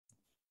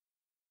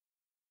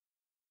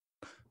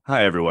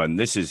Hi, everyone.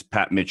 This is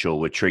Pat Mitchell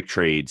with Trick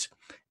Trades,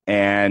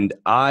 and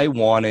I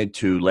wanted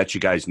to let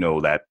you guys know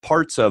that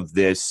parts of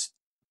this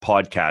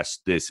podcast,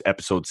 this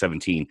episode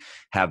 17,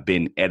 have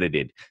been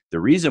edited. The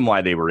reason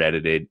why they were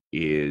edited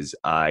is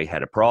I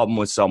had a problem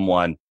with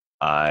someone.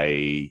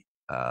 It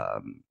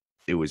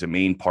was a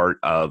main part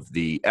of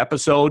the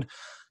episode.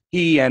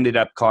 He ended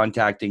up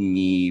contacting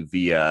me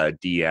via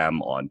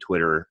DM on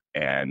Twitter,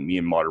 and me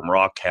and Modern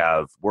Rock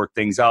have worked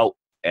things out,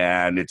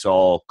 and it's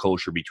all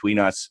kosher between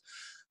us.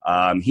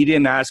 He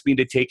didn't ask me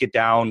to take it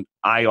down.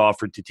 I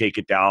offered to take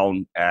it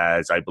down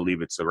as I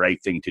believe it's the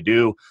right thing to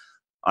do.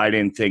 I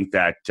didn't think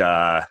that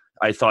I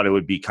thought it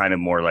would be kind of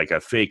more like a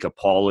fake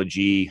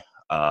apology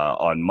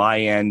on my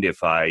end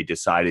if I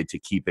decided to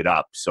keep it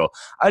up. So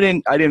I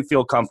didn't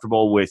feel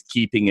comfortable with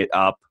keeping it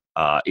up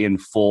in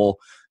full.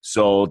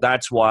 So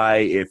that's why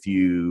if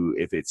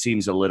it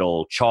seems a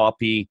little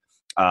choppy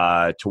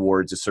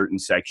towards a certain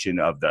section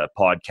of the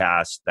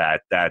podcast,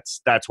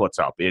 that's what's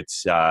up.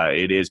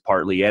 It is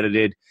partly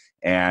edited,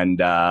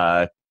 and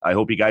I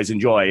hope you guys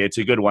enjoy. It's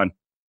a good one.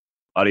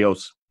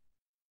 Adios.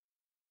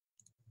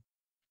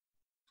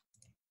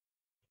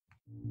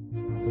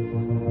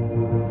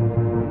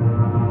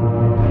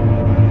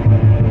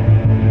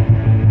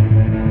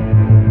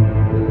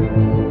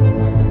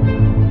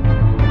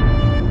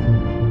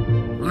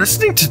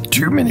 Listening to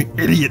too many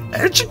idiot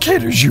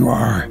educators you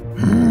are.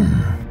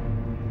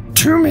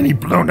 Too many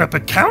blown up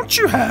accounts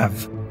you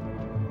have.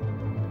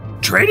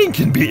 Trading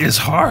can be as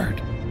hard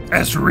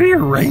as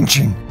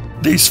rearranging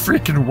these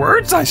freaking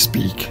words I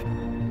speak.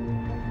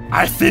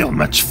 I feel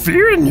much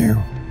fear in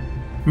you,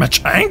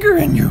 much anger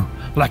in you,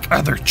 like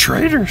other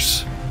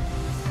traders.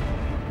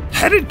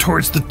 Headed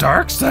towards the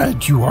dark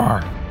side you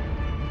are.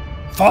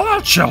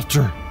 Fallout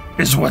shelter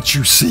is what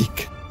you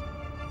seek.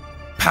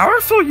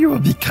 Powerful you will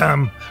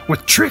become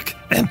with Trick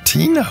and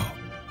Tino.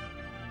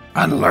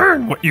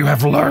 Unlearn what you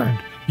have learned,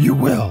 you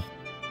will.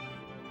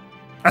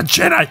 A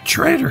Jedi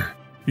trader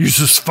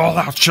uses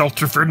Fallout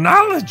Shelter for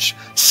knowledge,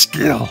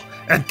 skill,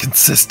 and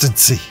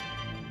consistency.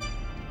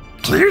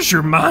 Clears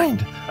your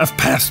mind of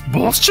past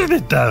bullshit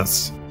it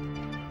does.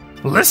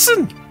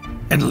 Listen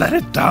and let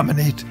it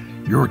dominate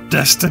your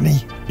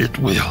destiny, it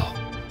will.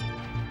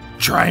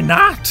 Try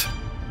not.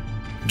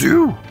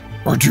 Do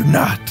or do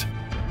not.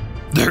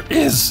 There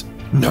is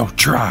no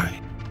try.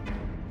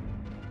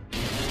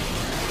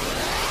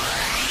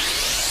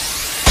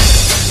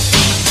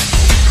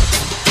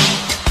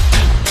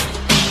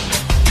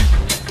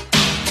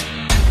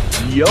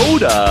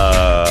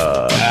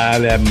 Yoda.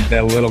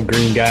 That little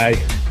green guy.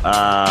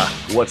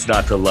 What's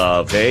not to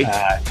love, hey?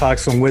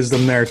 Talks some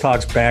wisdom there,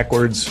 talks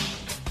backwards,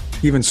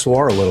 even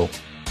swore a little.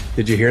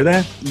 Did you hear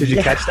that? Did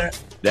you catch that?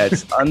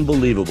 That's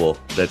unbelievable.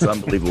 That's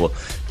unbelievable.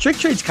 Trick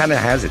Trades kind of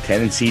has a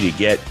tendency to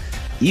get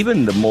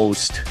even the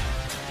most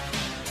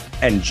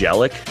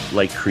angelic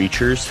like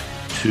creatures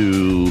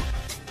to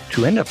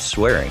end up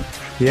swearing.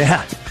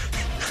 Yeah.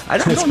 I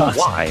don't know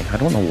why. I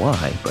don't know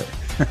why, but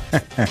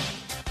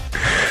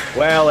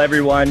well,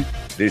 everyone,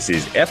 this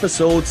is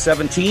episode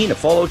 17 of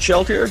Fallout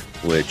Shelter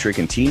with Trick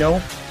and Tino.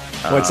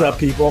 What's up,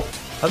 people?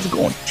 How's it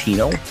going,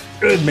 Tino?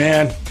 Good,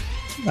 man.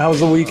 How was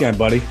the weekend,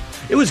 buddy?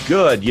 It was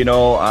good,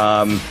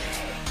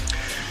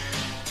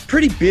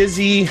 pretty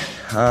busy,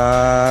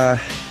 just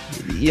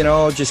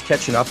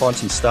catching up on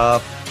some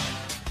stuff.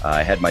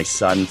 I had my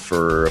son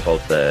for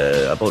about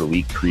a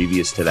week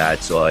previous to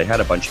that, so I had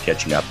a bunch of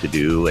catching up to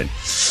do. And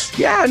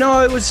yeah,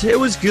 no, it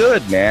was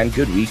good, man.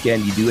 Good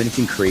weekend. You do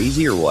anything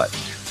crazy or what?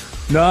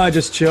 No, I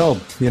just chilled.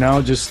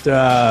 Just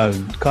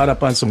caught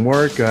up on some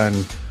work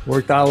and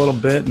worked out a little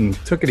bit and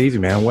took it easy,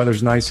 man.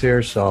 Weather's nice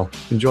here, so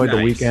enjoyed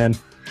the weekend.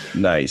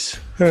 Nice.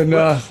 And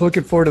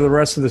looking forward to the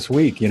rest of this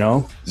week.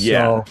 Yeah.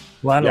 So,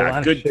 a lot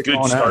of good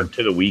start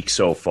to the week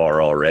so far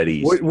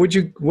already. What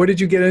did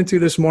you get into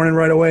this morning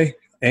right away?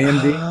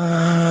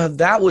 AMD?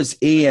 That was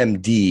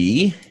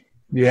AMD.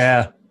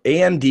 Yeah.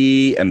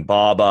 AMD and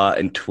Baba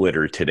and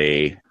Twitter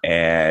today.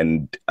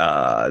 And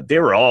they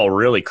were all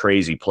really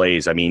crazy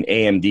plays. I mean,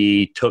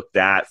 AMD took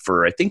that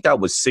for, I think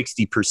that was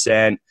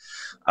 60%.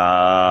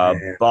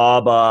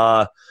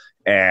 Baba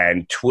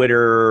and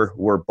Twitter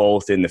were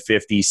both in the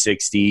 50s,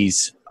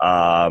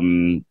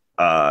 60s.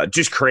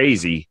 Just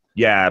crazy.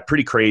 Yeah,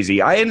 pretty crazy.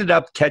 I ended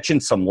up catching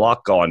some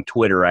luck on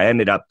Twitter. I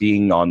ended up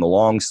being on the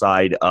long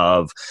side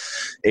of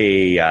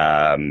a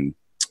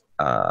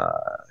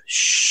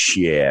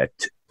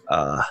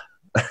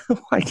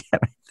why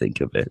can't I think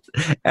of it?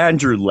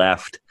 Andrew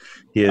left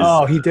his.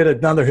 Oh, he did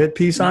another hit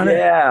piece on it?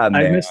 Yeah,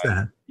 man. I missed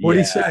that. What did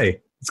he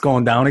say? It's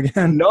going down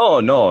again?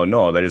 No,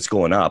 that it's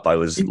going up. I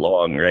was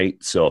long,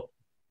 right? So.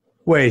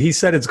 Wait, he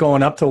said it's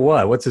going up to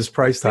what? What's his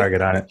price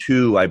target on it?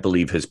 52, I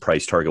believe his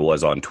price target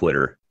was on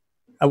Twitter.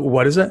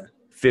 What is it?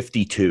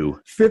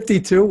 52.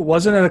 52?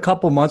 Wasn't it a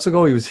couple months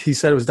ago? He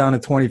said it was down to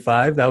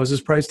 25. That was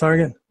his price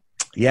target?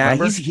 Yeah,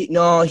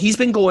 Remember? he's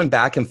been going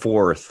back and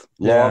forth,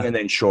 long and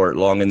then short,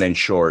 long and then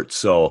short.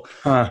 So,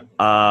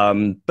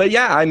 but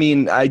yeah, I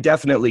mean, I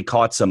definitely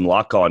caught some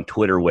luck on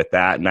Twitter with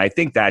that, and I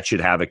think that should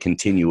have a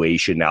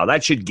continuation now.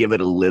 That should give it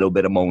a little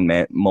bit of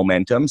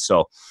momentum.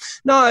 So,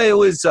 no, it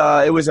was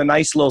a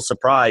nice little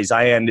surprise.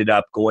 I ended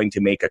up going to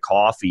make a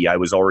coffee. I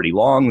was already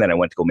long, then I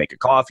went to go make a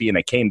coffee, and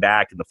I came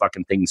back, and the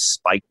fucking thing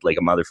spiked like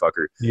a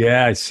motherfucker.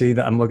 Yeah, I see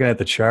that. I'm looking at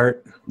the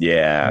chart.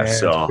 Yeah,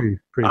 so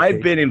pretty I've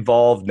crazy. been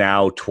involved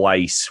now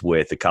twice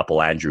with a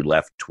couple Andrew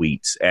Left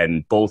tweets,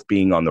 and both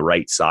being on the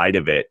right side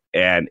of it.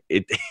 And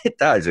it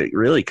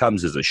really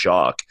comes as a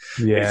shock.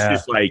 Yeah. It's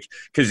just like,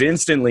 because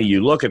instantly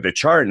you look at the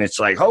chart and it's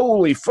like,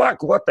 holy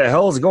fuck, what the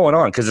hell is going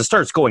on? Because it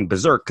starts going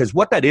berserk. Because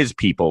what that is,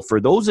 people, for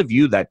those of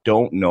you that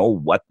don't know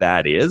what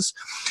that is,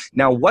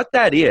 now what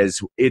that is,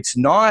 it's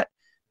not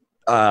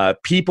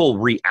people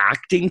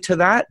reacting to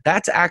that.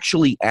 That's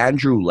actually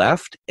Andrew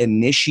Left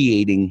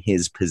initiating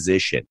his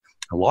position.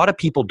 A lot of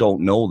people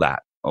don't know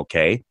that,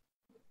 okay?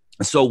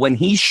 So when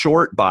he's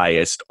short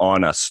biased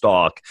on a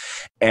stock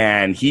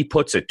and he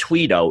puts a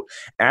tweet out,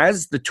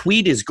 as the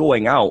tweet is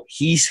going out,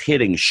 he's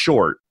hitting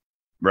short,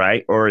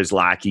 right? Or his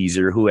lackeys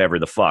or whoever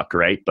the fuck,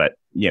 right? But,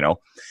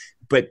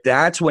 but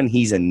that's when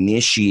he's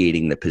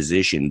initiating the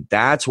position.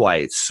 That's why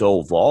it's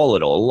so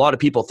volatile. A lot of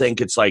people think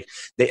it's like,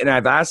 and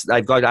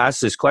I've got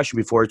asked this question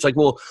before. It's like,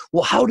 well,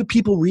 how do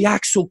people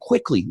react so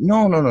quickly?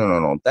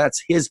 No.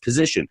 That's his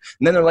position.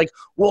 And then they're like,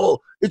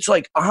 well, it's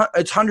like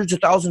it's hundreds of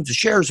thousands of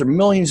shares or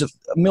millions of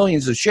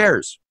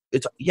shares.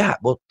 It's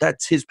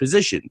that's his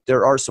position.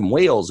 There are some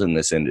whales in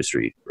this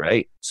industry,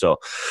 right? So.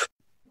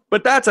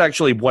 But that's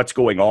actually what's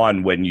going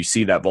on when you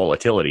see that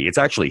volatility. It's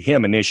actually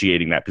him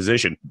initiating that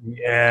position.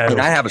 Yeah.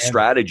 And I have a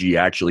strategy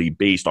actually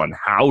based on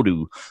how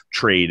to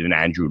trade an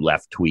Andrew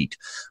Left tweet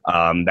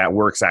that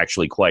works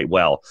actually quite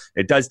well.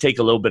 It does take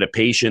a little bit of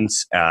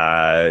patience.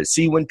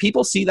 See, when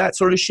people see that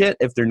sort of shit,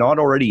 if they're not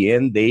already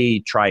in,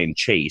 they try and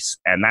chase.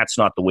 And that's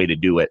not the way to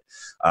do it.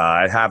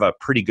 I have a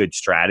pretty good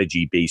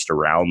strategy based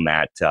around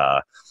that,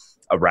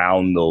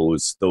 around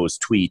those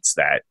tweets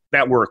that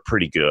work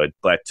pretty good.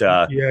 But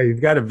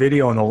you've got a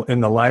video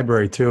in the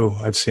library too.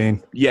 I've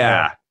seen.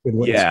 Yeah.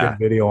 Good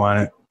video on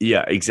it.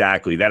 Yeah,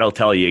 exactly. That'll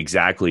tell you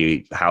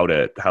exactly how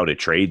to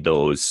trade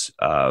those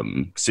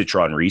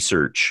Citron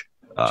Research.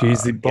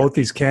 Both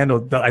these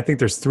candles. I think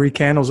there's 3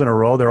 candles in a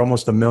row. They're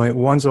almost $1 million.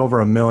 One's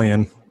over $1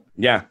 million.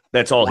 Yeah,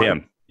 that's all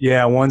him.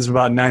 Yeah, one's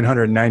about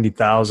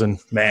 990,000.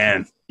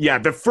 Man. Yeah,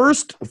 the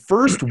first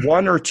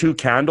 1 or 2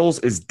 candles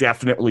is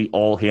definitely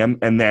all him.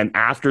 And then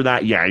after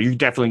that, yeah, you're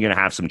definitely going to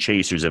have some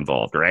chasers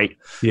involved, right?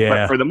 Yeah.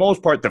 But for the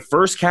most part, the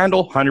first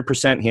candle,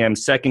 100% him.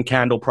 Second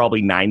candle,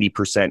 probably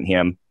 90%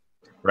 him,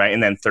 right?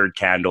 And then third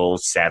candle,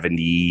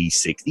 70,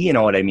 60, you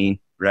know what I mean,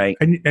 right?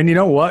 And you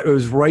know what? It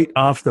was right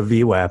off the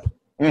VWAP.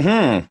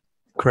 Mm-hmm.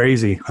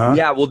 Crazy, huh?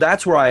 Yeah, well,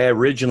 that's where I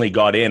originally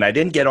got in. I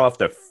didn't get off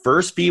the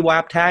first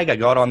VWAP tag. I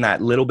got on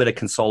that little bit of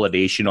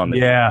consolidation on the...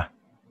 Yeah.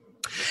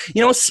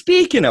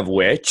 Speaking of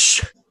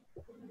which,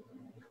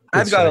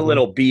 I've got a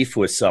little beef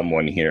with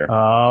someone here.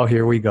 Oh,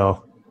 here we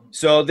go.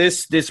 So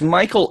this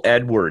Michael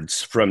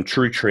Edwards from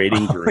True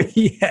Trading Group.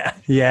 Yeah.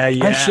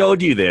 I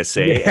showed you this,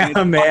 eh?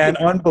 Yeah, man,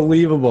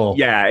 unbelievable.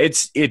 Yeah,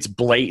 it's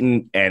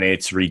blatant and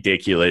it's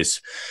ridiculous.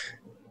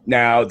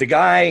 Now, the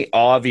guy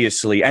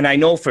obviously, and I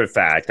know for a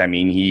fact, I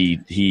mean,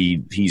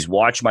 he's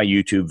watched my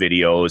YouTube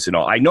videos and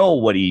all. I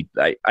know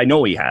I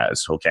know he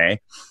has, okay?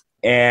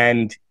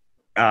 And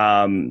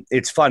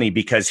it's funny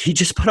because he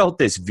just put out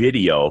this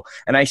video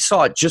and I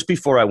saw it just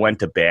before I went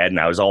to bed and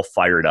I was all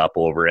fired up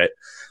over it.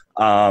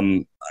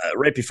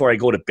 Right before I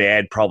go to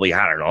bed, probably,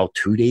 I don't know,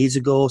 2 days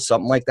ago,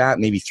 something like that,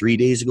 maybe 3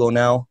 days ago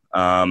now.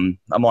 I'm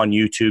on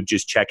YouTube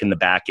just checking the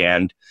back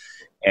end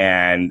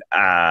and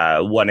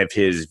one of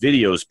his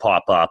videos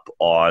pop up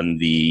on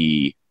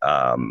the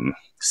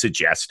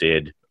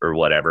suggested or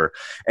whatever,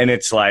 and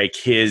it's like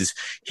his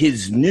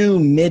new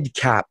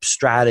mid-cap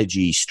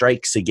strategy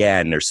strikes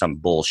again or some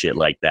bullshit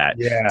like that.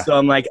 Yeah. So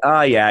I'm like,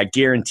 oh yeah,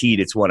 guaranteed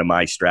it's one of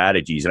my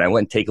strategies. And I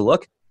went and take a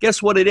look.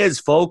 Guess what it is,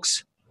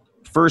 folks?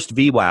 First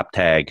VWAP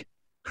tag.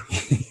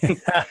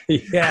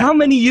 Yeah. How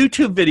many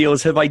YouTube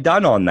videos have I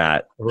done on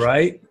that?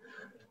 Right.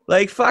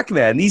 Like, fuck,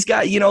 man, these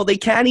guys, they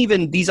can't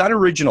even, these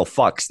unoriginal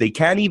fucks, they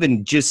can't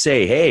even just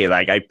say, hey,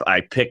 like,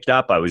 I picked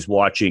up, I was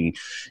watching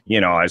a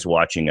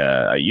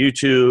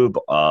YouTube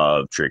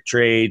of Trick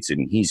Trades,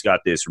 and he's got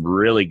this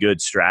really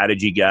good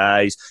strategy,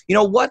 guys. You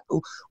know what?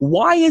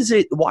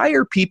 Why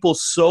are people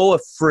so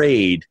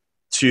afraid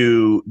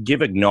to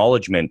give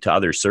acknowledgement to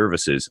other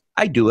services?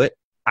 I do it.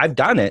 I've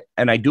done it,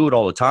 and I do it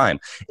all the time.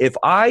 If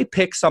I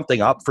pick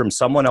something up from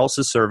someone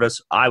else's service,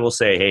 I will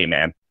say, hey,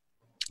 man,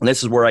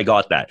 this is where I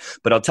got that.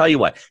 But I'll tell you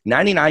what,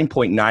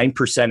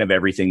 99.9% of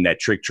everything that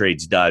Trick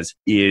Trades does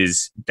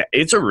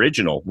it's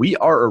original. We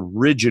are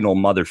original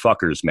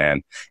motherfuckers,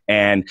 man.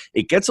 And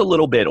it gets a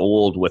little bit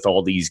old with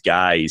all these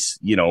guys,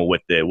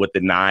 with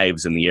the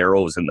knives and the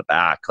arrows in the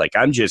back. Like,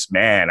 I'm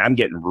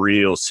getting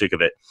real sick of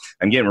it.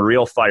 I'm getting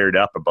real fired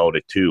up about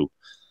it too.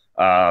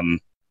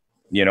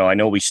 I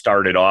know we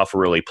started off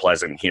really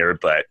pleasant here,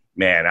 but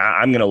man,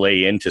 I'm going to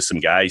lay into some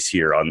guys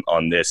here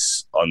on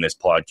this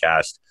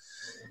podcast,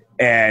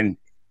 and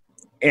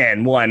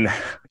one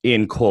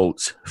in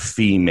quotes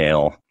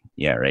female.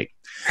 Yeah, right.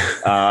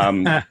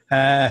 But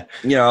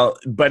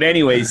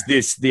anyways,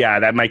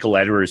 that Michael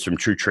Edwards from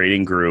True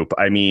Trading Group.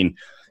 I mean,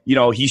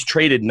 he's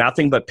traded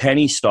nothing but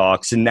penny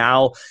stocks, and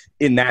now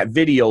in that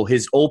video,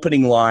 his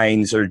opening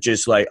lines are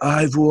just like,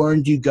 "I've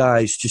warned you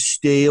guys to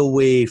stay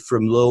away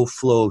from low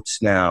floats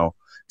now."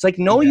 It's like,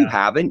 no, you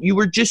haven't. You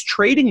were just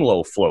trading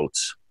low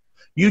floats.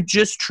 You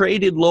just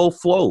traded low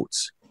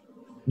floats.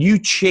 You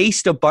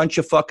chased a bunch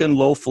of fucking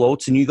low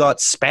floats and you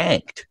got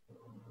spanked.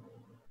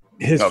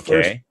 His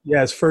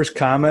first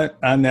comment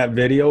on that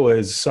video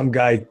is some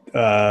guy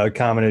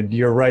commented,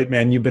 "You're right,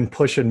 man. You've been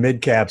pushing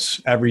mid caps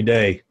every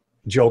day,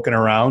 joking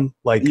around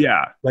like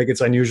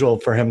it's unusual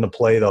for him to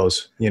play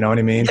those." You know what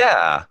I mean?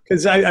 Yeah.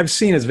 Because I've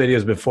seen his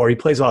videos before. He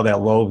plays all that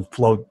low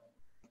float.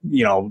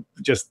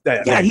 Just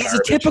that. Yeah, that he's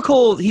garbage.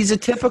 a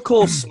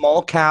typical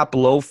small cap,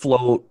 low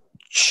float,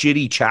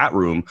 shitty chat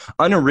room,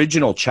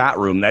 unoriginal chat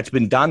room that's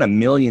been done a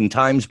million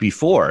times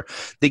before.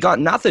 They got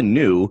nothing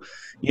new,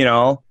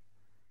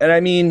 And I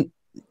mean,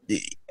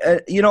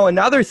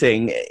 another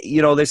thing,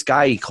 this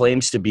guy, he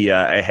claims to be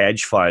a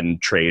hedge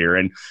fund trader,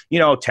 and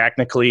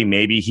technically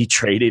maybe he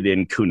traded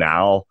in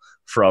Kunal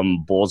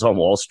from Bulls on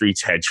Wall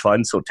Street's hedge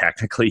fund, so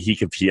technically he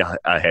could be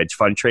a hedge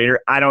fund trader.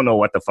 I don't know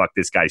what the fuck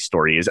this guy's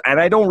story is,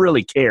 and I don't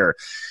really care.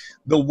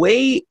 The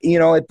way,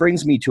 it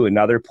brings me to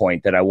another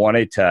point that I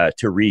wanted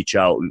to reach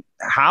out.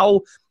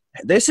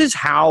 This is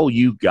how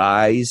you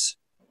guys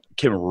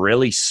can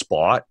really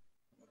spot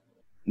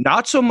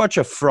not so much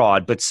a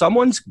fraud, but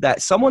someone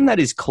that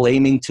is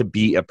claiming to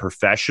be a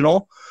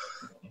professional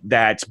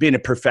that's been a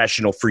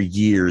professional for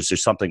years or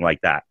something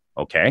like that.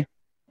 Okay.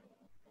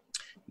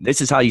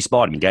 This is how you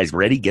spot them. You guys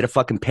ready? Get a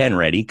fucking pen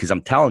ready, because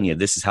I'm telling you,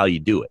 this is how you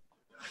do it.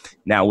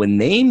 Now, when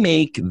they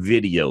make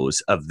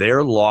videos of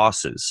their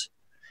losses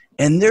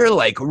and they're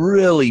like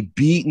really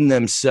beating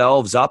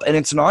themselves up, and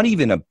it's not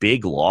even a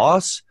big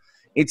loss,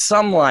 it's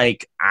some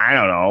like, I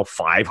don't know,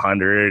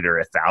 $500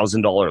 or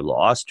 $1,000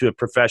 loss to a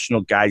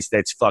professional, guys.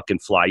 That's fucking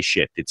fly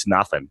shit. It's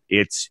nothing.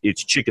 It's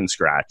chicken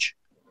scratch.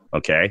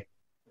 Okay.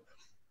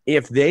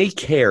 If they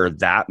care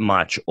that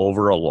much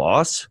over a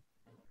loss,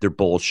 they're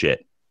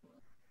bullshit.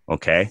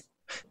 Okay.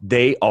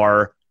 They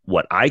are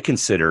what I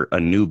consider a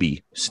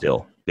newbie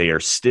still.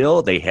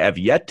 They have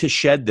yet to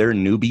shed their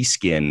newbie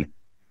skin.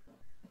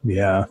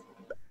 Yeah.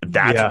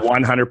 That's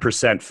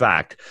 100%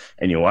 fact.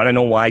 And you want to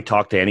know why?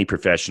 Talk to any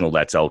professional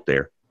that's out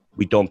there.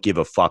 We don't give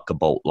a fuck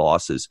about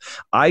losses.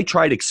 I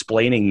tried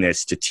explaining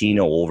this to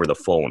Tino over the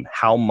phone,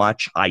 how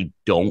much I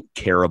don't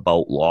care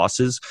about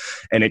losses.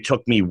 And it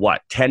took me,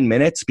 10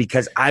 minutes?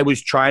 Because I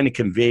was trying to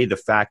convey the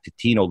fact to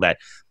Tino that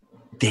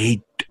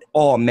they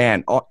don't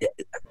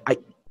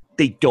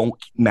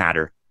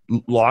matter.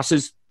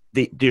 Losses,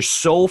 they're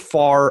so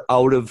far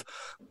out of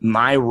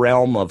my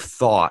realm of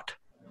thought.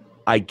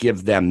 I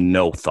give them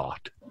no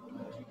thought.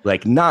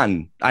 Like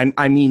none.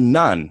 I mean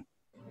none.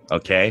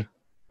 Okay?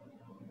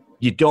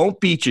 You don't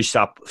beat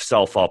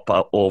yourself up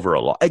over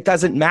a loss. It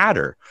doesn't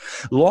matter.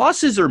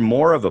 Losses are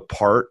more of a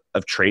part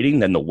of trading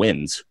than the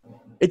wins.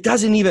 It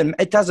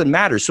doesn't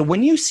matter. So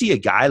when you see a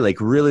guy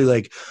like really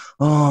like,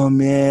 oh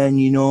man,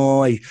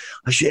 I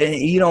should,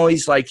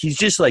 he's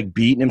just like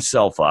beating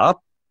himself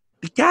up.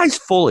 The guy's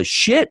full of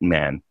shit,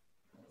 man.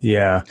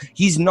 Yeah.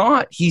 He's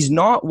not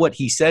what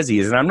he says he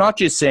is. And I'm not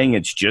just saying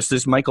it's just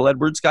this Michael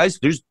Edwards guys.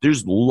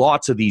 There's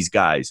lots of these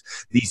guys,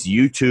 these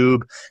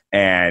YouTube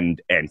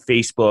and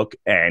Facebook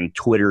and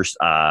Twitter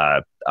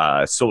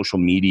social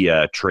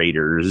media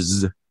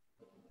traders.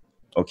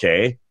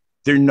 Okay.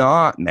 They're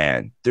not,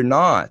 man. They're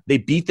not. They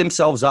beat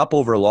themselves up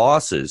over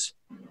losses.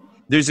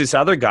 There's this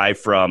other guy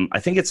from, I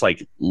think it's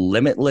like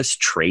Limitless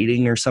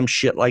Trading or some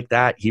shit like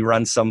that. He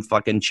runs some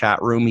fucking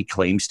chat room. He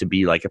claims to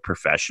be like a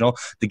professional.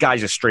 The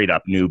guy's a straight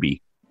up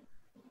newbie.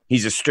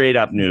 He's a straight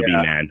up newbie,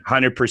 man.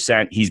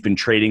 100%. He's been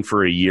trading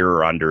for a year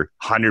or under.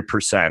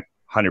 100%.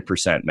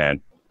 100%,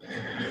 man.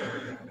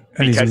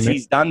 Because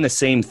he's done the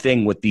same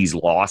thing with these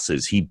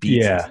losses. He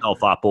beats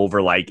himself up over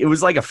it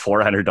was like a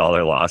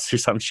 $400 loss or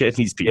some shit.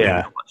 He's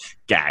beating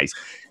guys.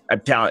 I'm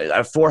telling you,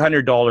 a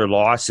 $400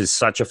 loss is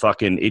such a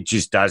fucking, it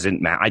just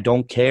doesn't matter. I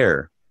don't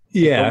care.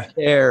 Yeah. I don't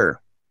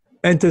care.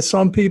 And to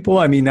some people,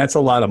 I mean, that's a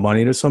lot of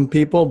money to some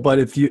people. But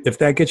if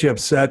that gets you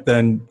upset,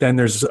 then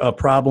there's a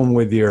problem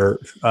with your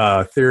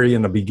theory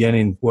in the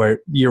beginning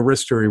where your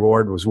risk to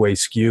reward was way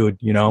skewed,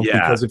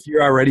 because if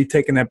you're already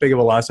taking that big of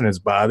a loss and it's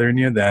bothering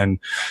you, then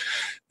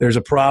there's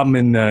a problem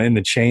in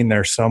the chain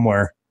there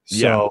somewhere.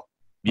 So,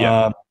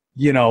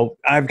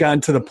 I've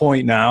gotten to the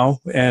point now,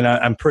 and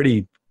I'm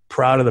pretty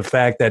proud of the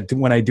fact that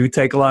when I do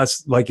take a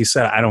loss, like you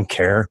said, I don't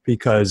care,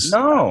 because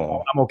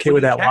I'm okay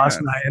with that loss,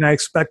 and I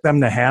expect them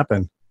to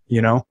happen,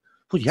 Well,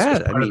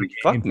 yeah, I mean,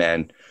 fuck,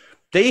 man.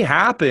 They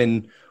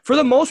happen. For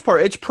the most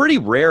part, it's pretty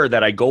rare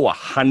that I go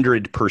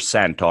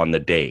 100% on the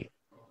day.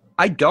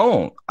 I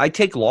don't. I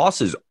take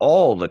losses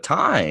all the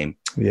time.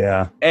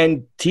 Yeah.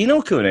 And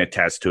Tino can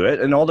attest to it,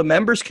 and all the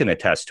members can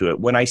attest to it.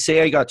 When I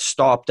say I got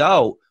stopped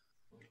out,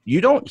 you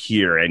don't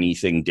hear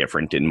anything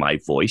different in my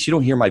voice. You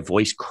don't hear my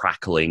voice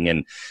crackling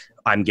and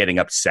I'm getting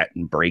upset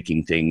and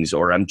breaking things,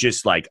 or I'm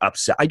just like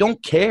upset. I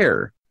don't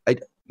care.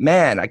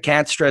 I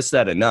can't stress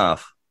that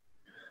enough.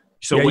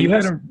 So when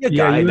you see a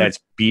guy that's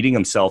beating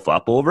himself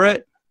up over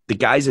it, the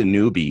guy's a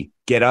newbie.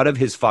 Get out of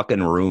his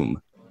fucking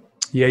room.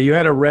 Yeah, you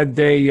had a red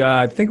day,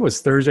 I think it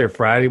was Thursday or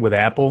Friday with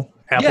Apple.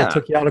 Apple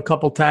took you out a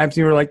couple times, and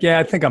you were like, yeah,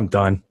 I think I'm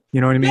done. You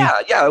know what I mean?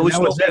 Yeah. That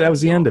was it. That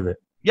was the end of it.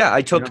 Yeah,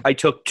 I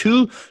took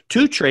two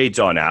trades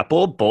on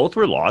Apple. Both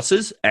were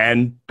losses,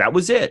 and that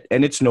was it.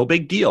 And it's no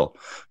big deal.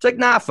 It's like,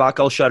 nah, fuck,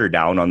 I'll shut her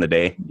down on the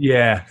day.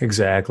 Yeah,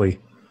 exactly.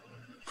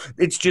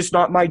 It's just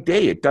not my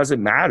day. It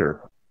doesn't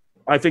matter.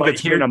 I think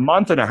it's been a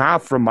month and a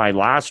half from my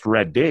last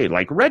red day.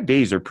 Like, red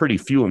days are pretty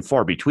few and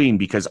far between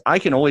because I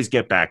can always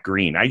get back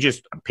green. I'm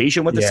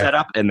patient with the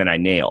setup, and then I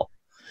nail.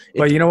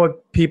 But you know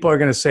what people are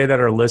going to say that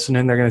are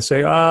listening? They're going to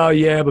say, oh,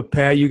 yeah, but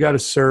Pat, you got a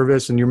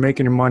service and you're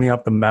making your money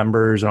off the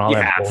members and all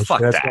that bullshit.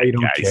 Fuck That's that, why you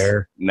don't guys.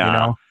 care.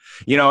 No.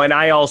 You know, and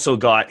I also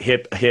got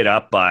hit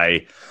up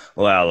by,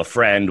 a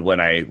friend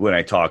when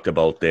I talked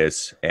about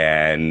this.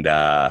 And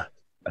I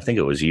think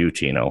it was you,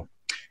 Tino.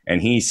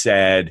 And he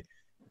said,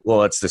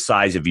 well, it's the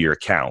size of your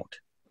account.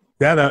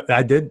 Yeah,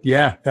 I did.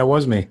 Yeah, that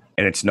was me.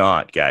 And it's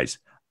not, guys.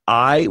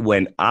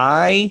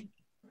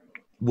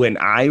 When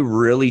I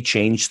really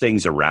changed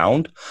things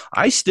around,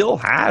 I still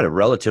had a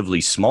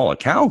relatively small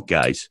account,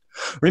 guys.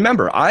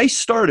 Remember,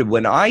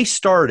 when I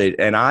started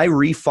and I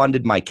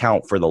refunded my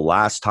account for the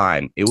last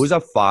time, it was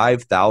a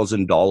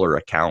 $5,000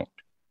 account.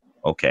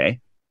 Okay.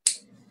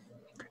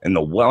 And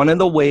one of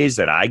the ways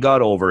that I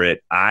got over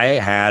it, I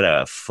had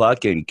a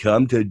fucking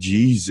come to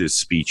Jesus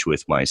speech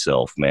with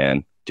myself,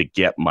 man, to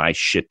get my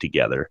shit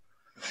together.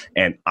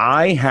 And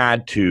I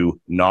had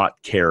to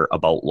not care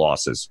about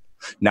losses.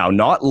 Now,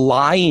 not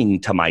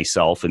lying to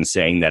myself and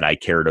saying that I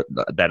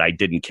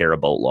didn't care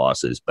about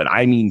losses, but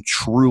I mean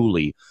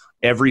truly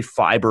every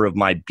fiber of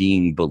my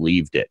being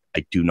believed it.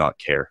 I do not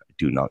care. I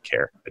do not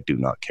care. I do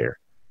not care.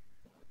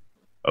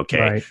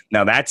 Okay. Right.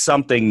 Now that's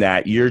something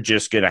that you're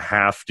just going to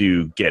have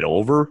to get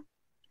over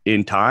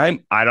in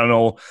time. I don't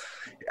know.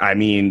 I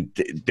mean,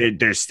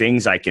 there's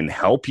things I can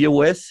help you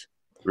with,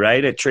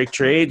 right, at Trick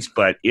Trades,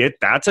 but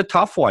that's a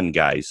tough one,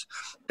 guys.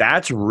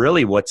 That's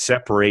really what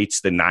separates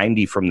the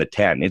 90 from the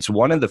 10. It's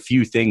one of the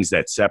few things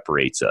that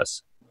separates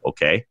us,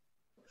 okay?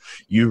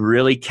 You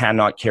really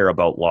cannot care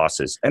about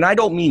losses. And I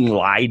don't mean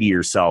lie to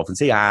yourself and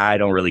say, I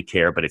don't really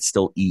care, but it's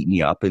still eating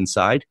you up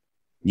inside.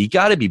 You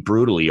got to be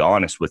brutally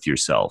honest with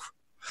yourself.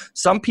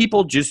 Some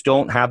people just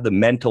don't have the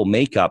mental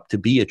makeup to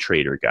be a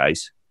trader,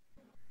 guys.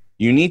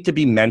 You need to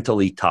be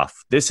mentally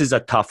tough. This is a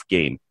tough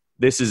game.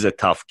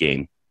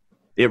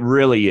 It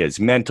really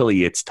is.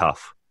 Mentally, it's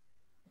tough.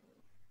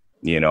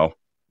 You know?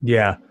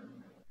 Yeah.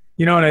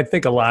 You know, and I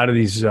think a lot of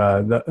these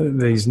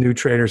new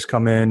traders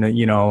come in,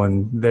 you know,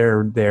 and they're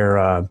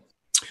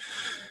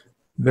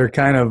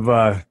kind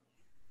of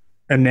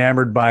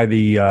enamored by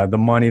the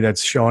money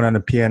that's shown on the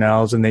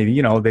P&Ls, and they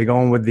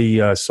go in with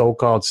the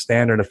so-called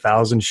standard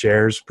 1,000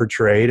 shares per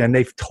trade, and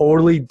they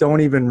totally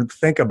don't even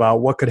think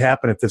about what could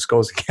happen if this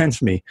goes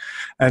against me,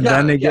 and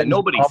then they get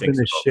nobody up in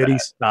the shitty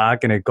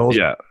stock, and it goes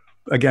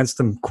against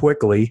them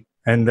quickly.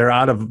 And they're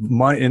out of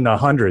money in the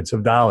hundreds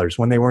of dollars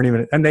when they weren't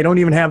even, and they don't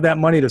even have that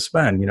money to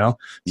spend, you know?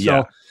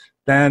 So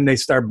then they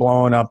start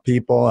blowing up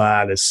people.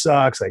 This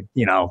sucks. Like,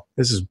 you know,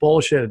 this is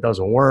bullshit. It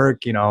doesn't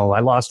work. You know,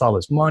 I lost all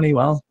this money.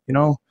 Well, you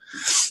know,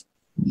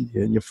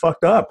 you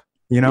fucked up,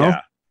 you know?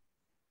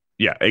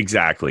 Yeah,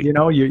 exactly. You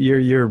know,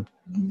 your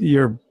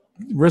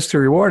risk to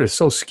reward is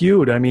so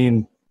skewed. I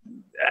mean,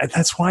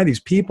 that's why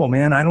these people,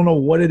 man, I don't know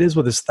what it is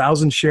with this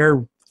 1,000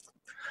 share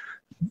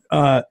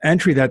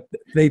entry that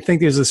they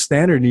think is a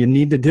standard you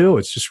need to do.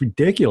 It's just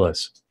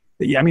ridiculous.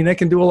 I mean, they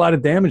can do a lot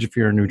of damage if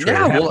you're a new trader.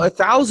 Yeah, well,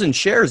 1,000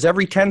 shares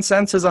every 10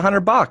 cents is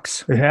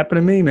 $100. It happened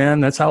to me, man.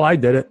 That's how I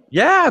did it.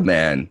 Yeah,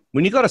 man.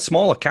 When you got a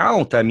small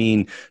account, I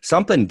mean,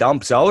 something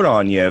dumps out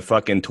on you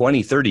fucking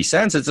 20, 30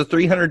 cents. It's a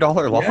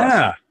 $300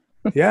 loss.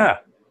 Yeah.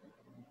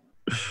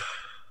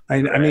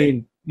 I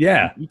mean,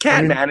 yeah. You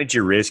can't manage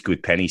your risk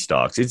with penny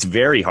stocks. It's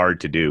very hard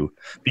to do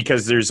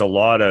because there's a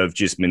lot of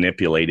just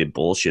manipulated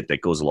bullshit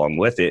that goes along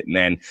with it. And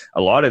then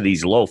a lot of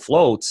these low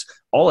floats,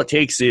 all it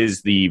takes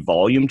is the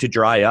volume to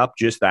dry up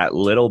just that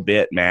little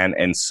bit, man,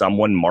 and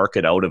someone mark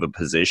it out of a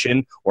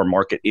position or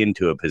mark it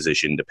into a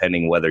position,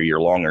 depending whether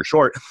you're long or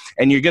short,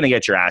 and you're going to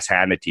get your ass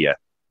handed to you.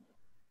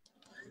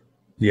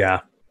 Yeah.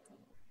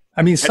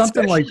 I mean,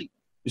 something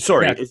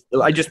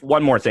I just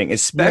one more thing,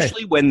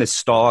 especially when the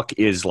stock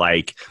is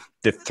like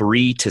the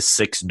 $3 to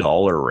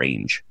 $6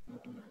 range.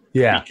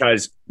 Yeah.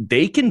 Because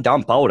they can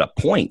dump out a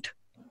point.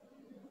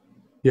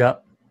 Yeah.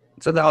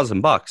 It's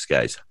 $1,000,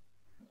 guys.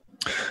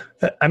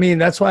 I mean,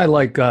 that's why I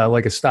like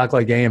a stock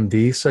like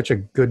AMD, such a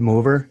good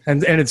mover,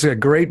 and it's a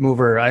great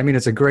mover. I mean,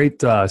 it's a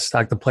great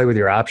stock to play with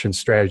your option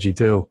strategy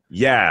too.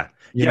 Yeah.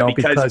 You know,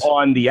 Because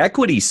on the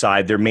equity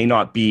side, there may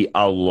not be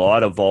a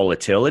lot of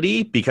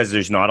volatility because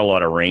there's not a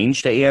lot of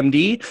range to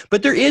AMD,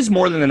 but there is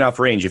more than enough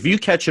range. If you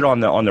catch it on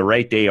the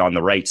right day, on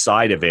the right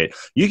side of it,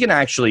 you can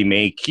actually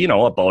make,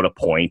 about a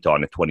point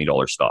on a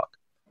 $20 stock.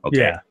 Okay.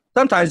 Yeah.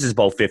 Sometimes it's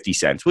about 50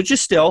 cents, which is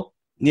still,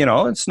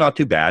 it's not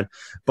too bad.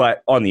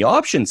 But on the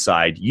option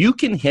side, you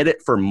can hit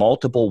it for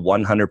multiple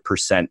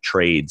 100%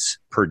 trades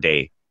per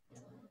day.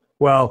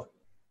 Well,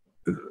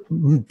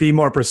 be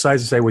more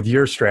precise to say with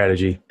your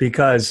strategy,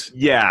 because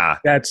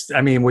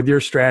with your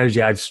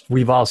strategy,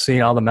 we've all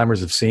seen, all the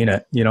members have seen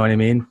it. You know what I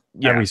mean?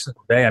 Yeah. Every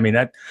single day. I mean,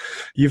 that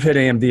you've hit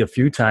AMD a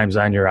few times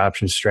on your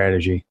option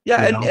strategy.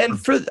 Yeah.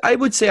 I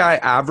would say I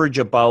average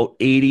about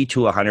 80 to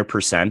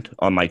 100%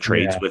 on my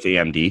trades with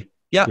AMD.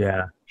 Yeah.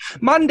 Yeah.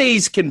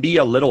 Mondays can be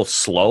a little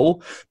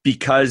slow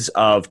because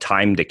of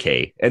time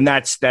decay. And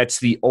that's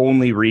the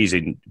only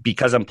reason.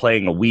 Because I'm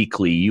playing a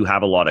weekly, you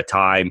have a lot of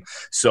time.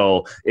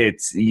 So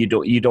you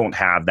don't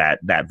have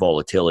that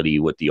volatility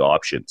with the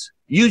options.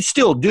 You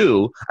still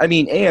do. I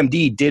mean,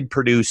 AMD did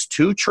produce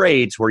 2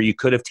 trades where you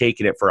could have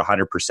taken it for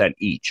 100%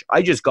 each.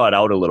 I just got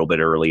out a little bit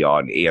early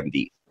on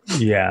AMD.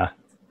 Yeah.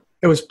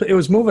 It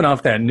was moving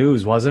off that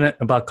news, wasn't it?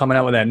 About coming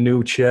out with that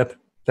new chip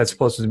that's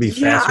supposed to be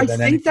faster than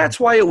anything. I think that's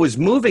why it was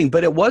moving,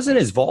 but it wasn't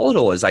as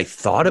volatile as I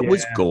thought it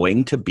was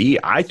going to be.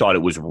 I thought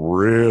it was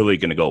really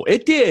going to go.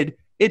 It did.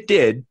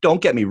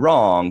 Don't get me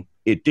wrong.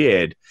 It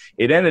did.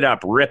 It ended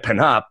up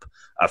ripping up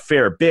a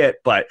fair bit,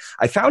 but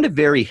I found it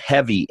very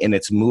heavy in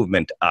its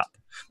movement up.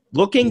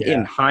 Looking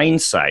in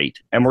hindsight,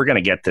 and we're going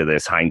to get to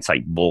this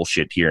hindsight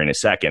bullshit here in a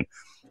second,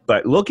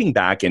 but looking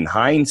back in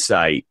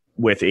hindsight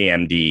with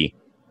AMD,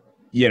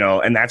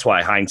 and that's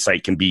why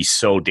hindsight can be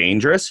so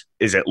dangerous,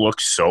 is it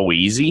looks so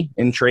easy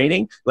in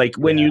trading. Like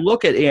when you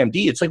look at AMD,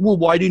 it's like, well,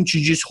 why didn't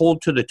you just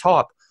hold to the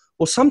top?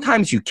 Well,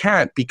 sometimes you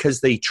can't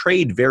because they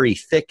trade very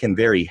thick and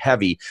very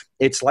heavy.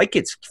 It's like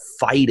it's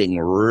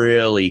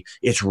really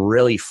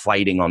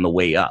fighting on the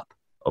way up.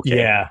 Okay.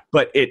 Yeah.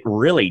 But it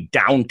really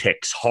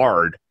downticks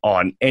hard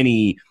on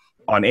any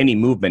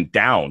movement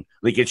down.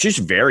 Like it's just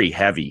very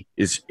heavy.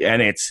 It's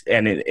like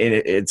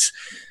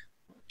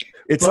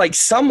a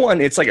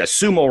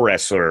sumo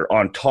wrestler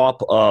on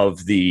top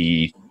of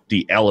the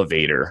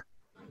elevator,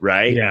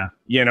 right? Yeah.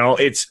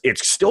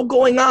 It's still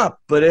going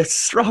up, but it's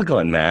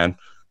struggling, man.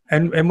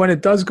 And when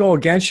it does go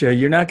against you,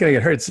 you're not going to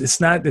get hurt. It's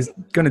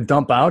going to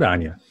dump out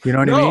on you. You know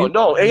what I mean?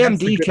 No,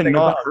 AMD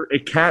cannot hurt.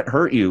 It can't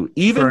hurt you.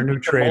 Even for a new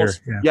trader.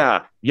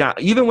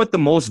 Even with the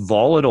most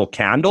volatile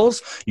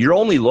candles, you're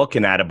only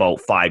looking at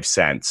about 5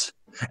 cents.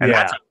 And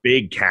that's a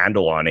big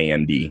candle on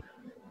AMD.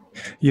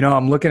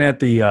 I'm looking at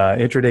the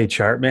intraday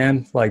chart,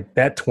 man. Like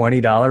that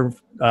 $20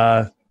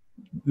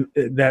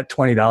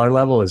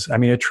 level is,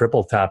 it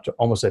triple topped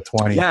almost at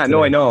 20. Yeah, today.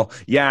 No, I know.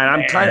 Yeah, and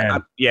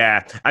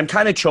I'm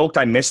kind of choked.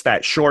 I missed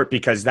that short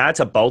because that's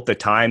about the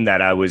time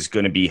that I was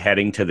going to be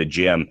heading to the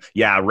gym.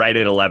 Yeah, right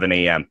at 11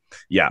 a.m.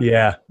 Yeah.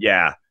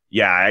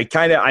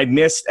 I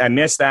missed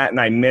that,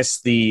 and I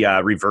missed the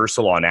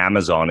reversal on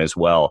Amazon as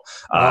well.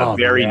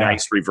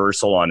 Nice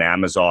reversal on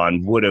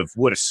Amazon. Would have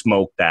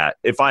smoked that.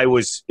 If I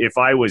was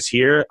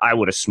here, I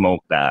would have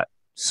smoked that.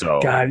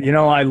 So God,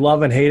 I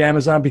love and hate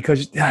Amazon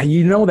because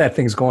that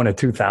thing's going to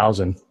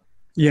 2,000.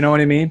 You know what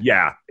I mean?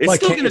 Yeah, it's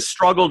still going to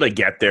struggle to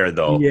get there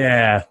though.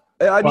 Yeah.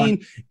 I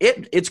mean,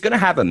 it's going to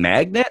have a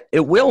magnet.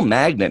 It will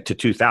magnet to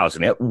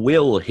 2,000. It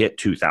will hit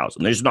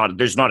 2,000. There's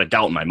not a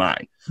doubt in my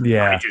mind.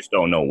 Yeah. I just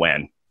don't know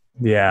when.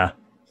 Yeah.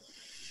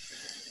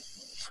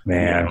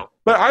 Man.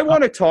 But I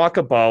want to talk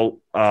about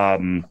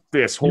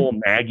this whole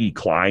Maggie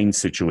Klein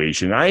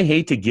situation. I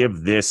hate to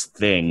give this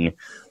thing,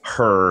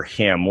 her,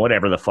 him,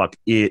 whatever the fuck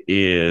it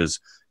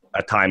is,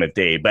 a time of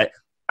day. But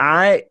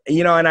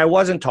and I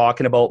wasn't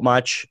talking about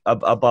much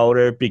about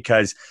her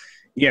because,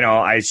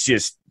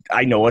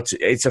 I know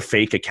it's a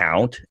fake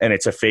account and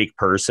it's a fake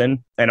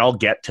person. And I'll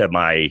get to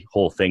my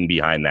whole thing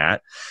behind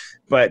that.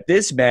 But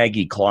this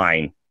Maggie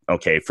Klein,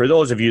 okay, for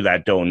those of you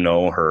that don't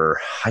know her,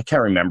 I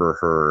can't remember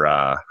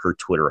her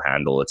Twitter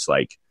handle. It's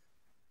like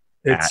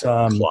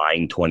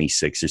Klein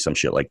 26 or some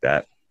shit like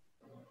that.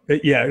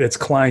 It's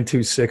Klein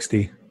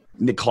 260.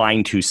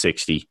 Klein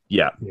 260.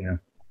 Yeah. Yeah.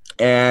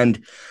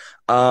 And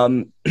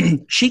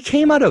she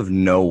came out of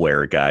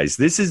nowhere, guys.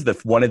 This is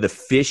one of the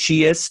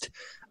fishiest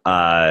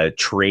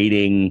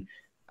trading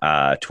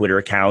Twitter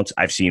accounts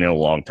I've seen in a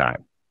long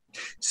time.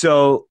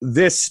 So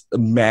this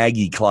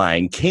Maggie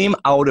Klein came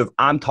out of,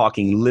 I'm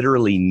talking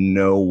literally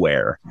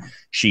nowhere.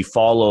 She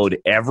followed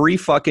every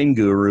fucking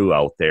guru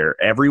out there,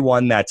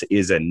 everyone that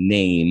is a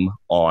name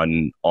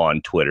on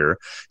Twitter.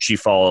 She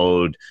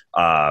followed,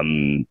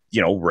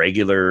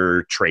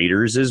 regular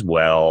traders as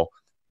well.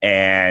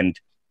 And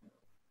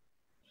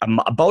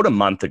about a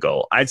month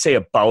ago,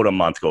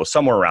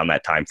 somewhere around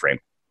that time frame.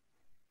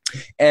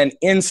 And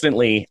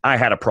instantly, I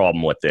had a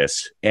problem with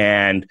this.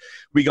 And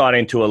we got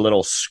into a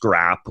little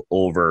scrap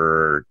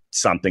over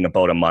something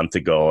about a month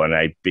ago, and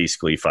I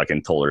basically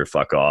fucking told her to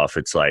fuck off.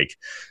 It's like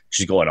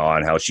she's going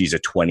on how she's a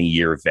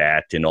 20-year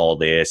vet and all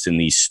this and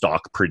these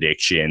stock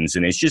predictions,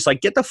 and it's just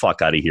like, get the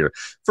fuck out of here.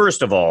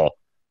 First of all,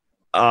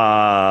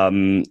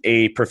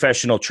 a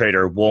professional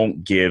trader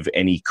won't give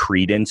any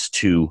credence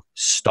to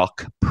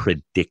stock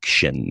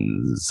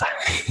predictions.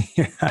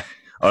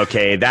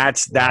 Okay,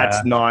 that's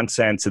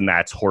nonsense, and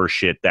that's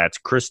horseshit. That's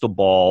crystal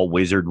ball,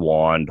 wizard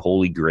wand,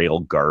 holy grail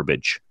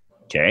garbage.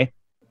 Okay,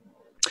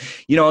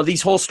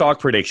 these whole stock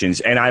predictions,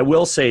 and I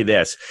will say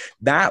this: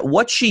 that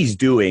what she's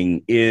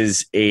doing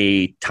is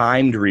a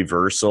timed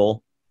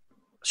reversal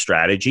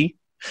strategy.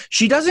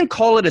 She doesn't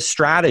call it a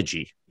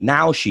strategy.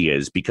 Now she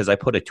is, because I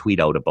put a tweet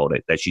out about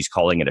it that she's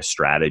calling it a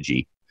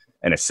strategy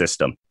and a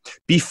system.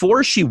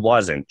 Before she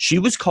wasn't. She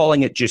was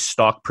calling it just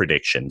stock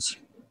predictions.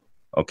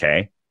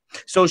 Okay?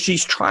 So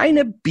she's trying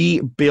to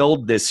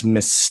build this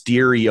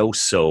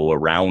mysterioso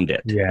around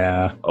it.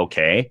 Yeah.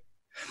 Okay?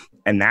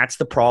 And that's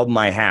the problem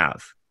I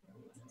have.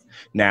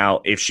 Now,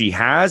 if she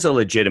has a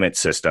legitimate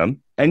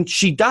system, and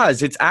she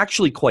does, it's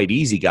actually quite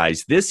easy,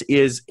 guys. This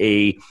is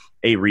a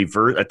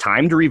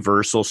timed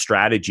reversal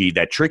strategy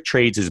that Trick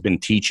Trades has been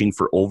teaching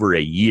for over a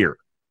year,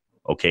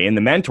 okay, in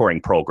the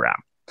mentoring program.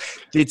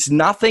 It's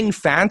nothing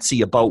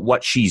fancy about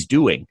what she's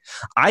doing.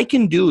 I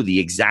can do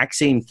the exact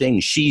same thing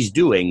she's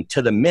doing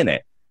to the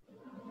minute.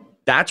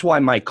 That's why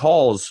my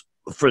calls,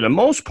 for the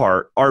most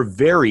part, are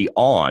very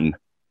on.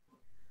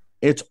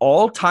 It's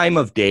all time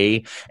of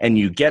day, and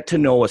you get to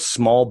know a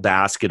small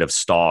basket of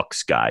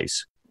stocks,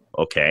 guys,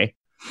 okay?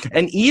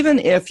 And even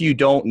if you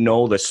don't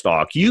know the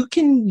stock, you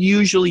can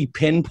usually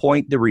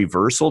pinpoint the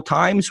reversal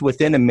times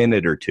within a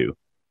minute or two.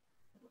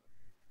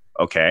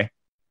 Okay.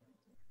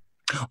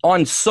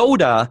 On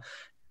soda,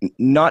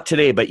 not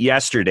today, but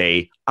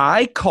yesterday,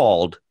 I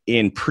called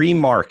in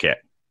pre-market.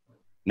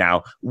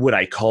 Now, would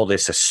I call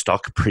this a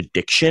stock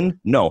prediction?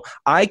 No.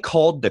 I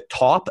called the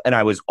top and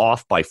I was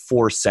off by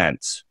 4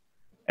 cents.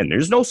 And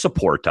there's no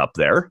support up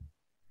there.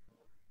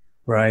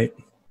 Right.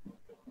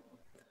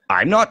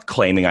 I'm not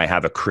claiming I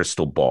have a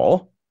crystal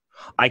ball.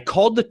 I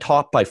called the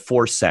top by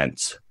 4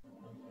 cents.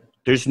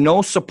 There's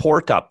no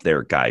support up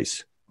there,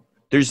 guys.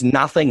 There's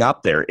nothing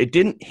up there. It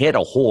didn't hit a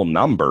whole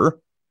number.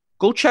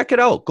 Go check it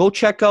out. Go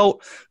check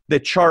out the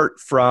chart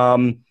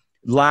from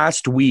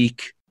last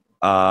week.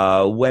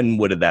 When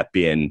would have that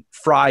been?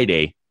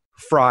 Friday.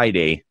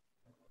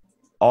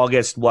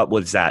 August, what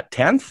was that,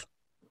 10th?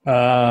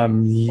 Or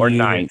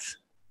 9th?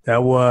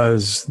 That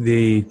was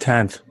the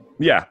 10th.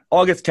 Yeah,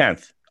 August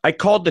 10th. I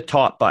called the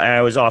top, but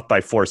I was off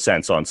by 4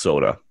 cents on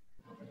soda.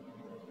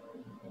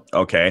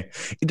 Okay.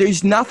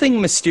 There's nothing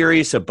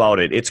mysterious about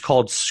it. It's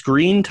called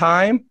screen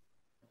time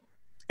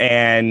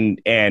and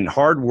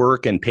hard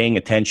work and paying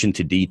attention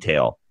to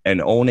detail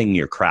and owning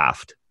your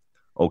craft.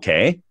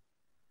 Okay.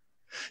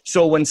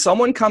 So when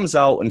someone comes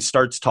out and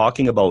starts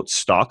talking about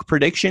stock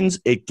predictions,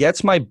 it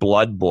gets my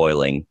blood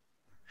boiling.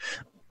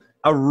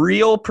 A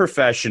real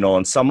professional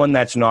and someone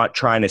that's not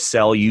trying to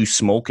sell you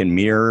smoke and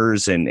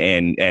mirrors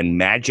and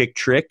magic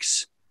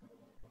tricks.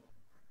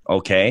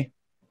 Okay.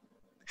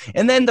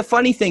 And then the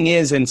funny thing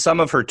is, in some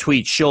of her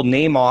tweets, she'll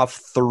name off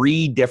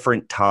 3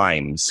 different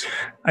times.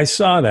 I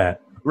saw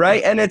that.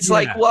 Right. And it's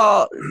like,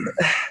 well,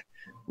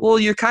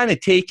 you're kind of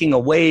taking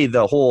away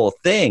the whole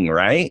thing,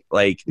 right?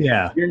 Like,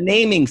 you're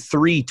naming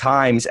 3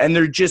 times, and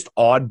they're just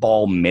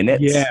oddball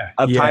minutes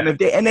of time of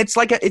day, and it's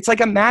like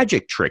a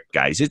magic trick,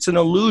 guys. It's an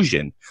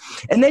illusion.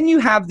 And then you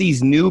have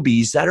these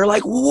newbies that are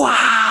like,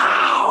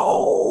 wow.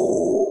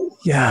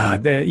 Yeah,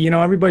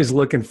 everybody's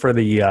looking for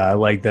the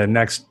the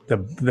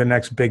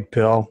next big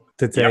pill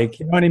to take. Yep.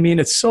 You know what I mean?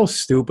 It's so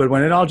stupid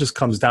when it all just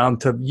comes down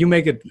to, you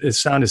make it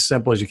sound as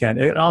simple as you can.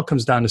 It all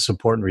comes down to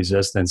support and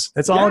resistance.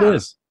 That's all it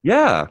is.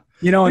 Yeah.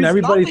 And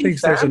everybody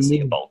thinks there's a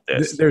need about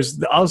this.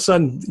 There's all of a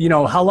sudden,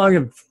 how long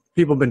have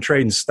people been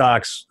trading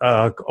stocks?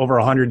 Over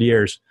 100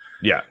 years.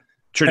 Yeah.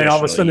 And all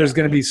of a sudden there's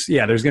going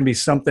to be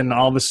something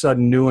all of a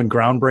sudden new and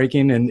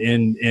groundbreaking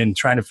in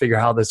trying to figure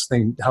how this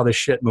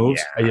shit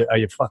moves. Yeah. Are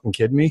you fucking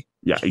kidding me?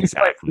 Yeah,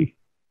 exactly.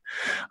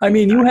 I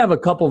mean, you have a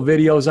couple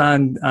videos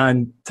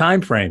on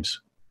time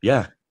frames.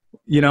 Yeah.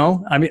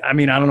 I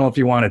mean, I don't know if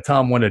you want to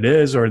tell them what it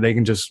is, or they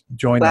can just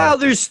join. Well,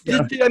 there's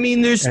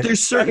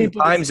certain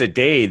times a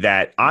day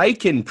that I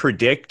can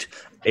predict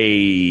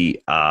a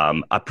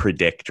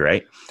predict,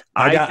 right?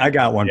 I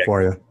got one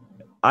for you.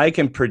 I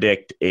can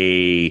predict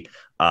a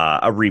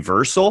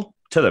reversal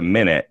to the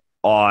minute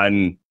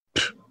on,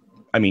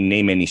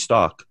 name any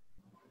stock.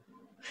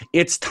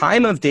 It's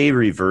time of day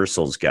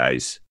reversals,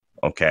 guys.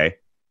 Okay.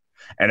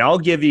 And I'll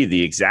give you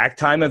the exact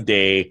time of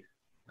day.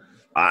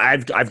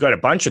 I've got a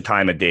bunch of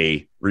time of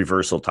day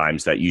reversal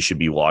times that you should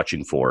be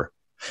watching for.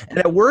 And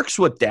it works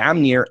with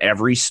damn near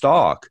every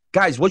stock.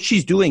 Guys, what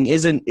she's doing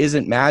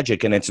isn't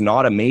magic, and it's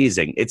not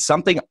amazing. It's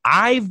something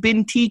I've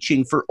been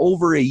teaching for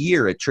over a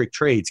year at Trick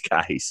Trades,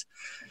 guys.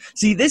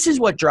 See, this is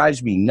what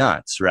drives me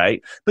nuts,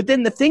 right? But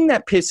then the thing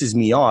that pisses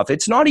me off,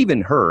 it's not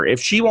even her. If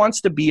she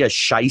wants to be a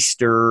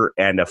shyster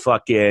and a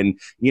fucking,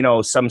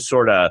 some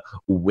sort of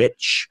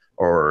witch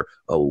or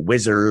a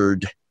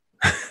wizard,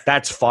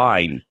 that's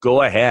fine.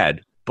 Go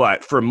ahead.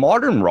 But for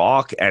Modern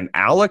Rock and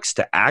Alex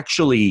to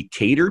actually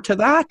cater to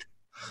that,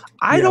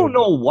 I don't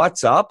know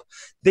what's up.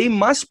 They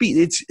must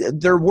be,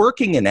 they're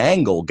working an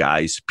angle,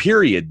 guys,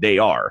 period. They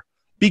are,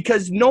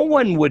 because no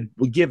one would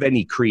give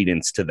any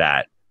credence to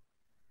that.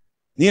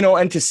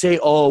 And to say,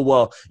 oh,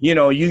 well,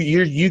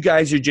 you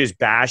guys are just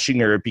bashing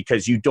her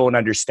because you don't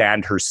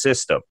understand her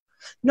system.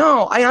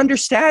 No, I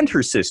understand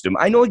her system.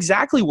 I know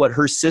exactly what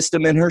her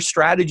system and her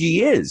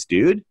strategy is,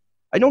 dude.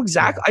 I know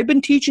exactly. I've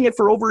been teaching it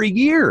for over a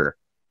year.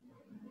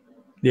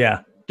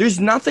 Yeah. There's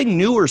nothing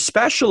new or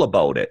special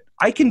about it.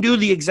 I can do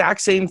the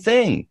exact same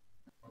thing.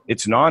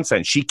 It's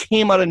nonsense. She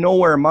came out of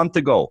nowhere a month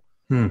ago,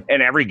 and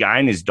every guy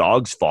and his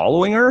dog's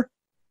following her.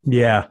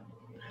 Yeah.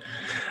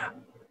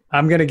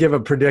 I'm going to give a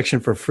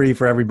prediction for free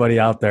for everybody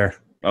out there.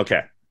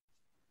 Okay.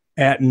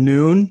 At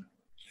noon,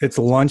 it's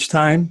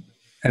lunchtime,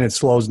 and it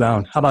slows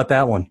down. How about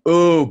that one?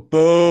 Oh,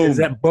 boom. Is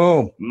that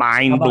boom?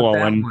 Mind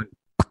blowing.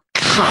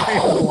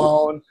 Mind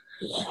blown.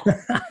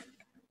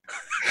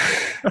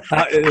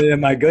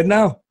 Am I good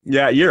now?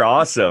 Yeah, you're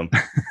awesome.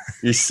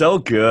 You're so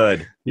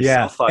good.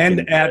 You're so and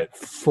good. at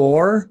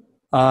 4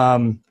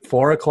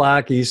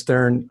 o'clock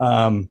Eastern,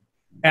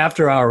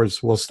 after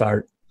hours will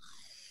start.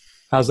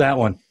 How's that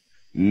one?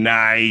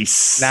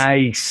 Nice.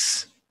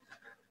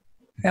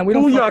 And we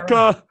don't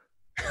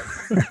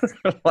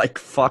like,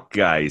 fuck,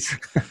 guys.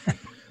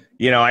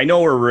 I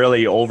know we're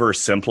really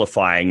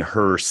oversimplifying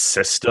her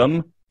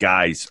system.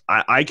 Guys,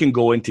 I can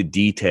go into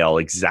detail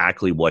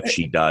exactly what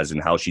she does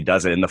and how she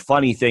does it. And the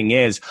funny thing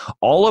is,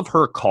 all of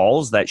her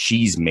calls that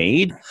she's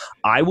made,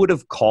 I would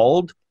have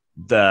called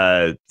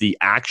the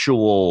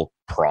actual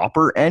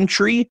proper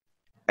entry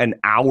an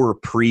hour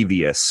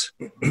previous,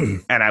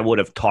 and I would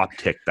have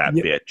top-ticked that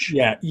bitch.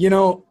 Yeah,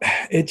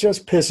 it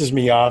just pisses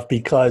me off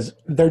because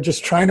they're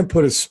just trying to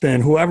put a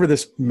spin. Whoever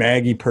this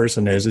Maggie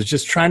person is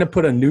just trying to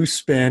put a new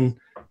spin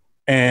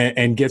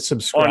and get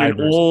subscribers.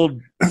 On an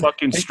old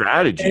fucking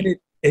strategy. And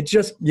it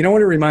just,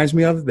 what it reminds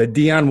me of? The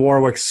Dionne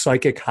Warwick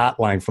psychic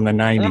hotline from the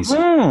 90s.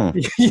 Mm-hmm.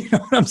 You know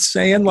what I'm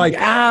saying? Like,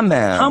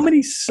 man. How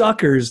many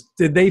suckers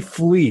did they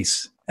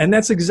fleece? And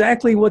that's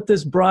exactly what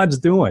this broad's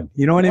doing.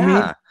 You know what I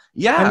mean?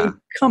 Yeah. I mean,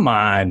 come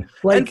on.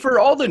 And for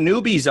all the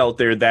newbies out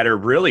there that are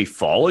really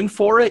falling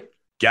for it,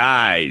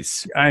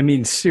 guys. I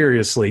mean,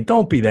 seriously,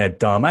 don't be that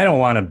dumb. I don't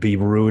want to be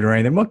rude or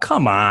anything, but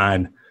come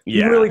on.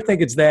 Yeah. You really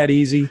think it's that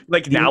easy?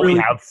 Like, now we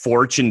have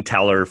fortune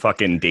teller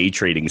fucking day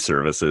trading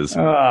services.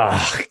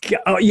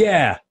 Oh,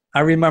 yeah. I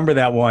remember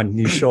that one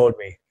you showed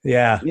me.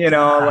 Yeah.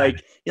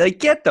 Like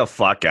get the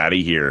fuck out of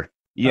here.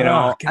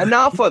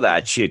 Enough of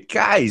that shit.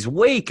 Guys,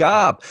 wake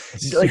up.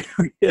 Like,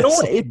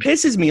 it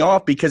pisses me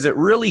off because it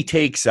really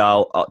takes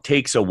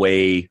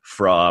away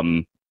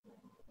from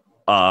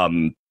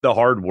the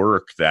hard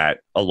work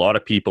that a lot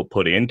of people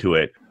put into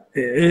it.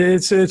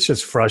 It's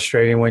just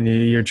frustrating when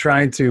you're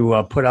trying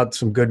to put out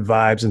some good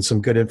vibes and some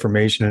good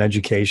information and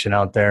education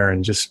out there,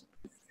 and just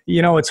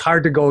it's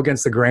hard to go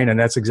against the grain, and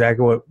that's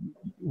exactly what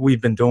we've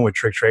been doing with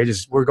Trick Trade.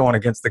 Is we're going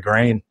against the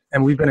grain,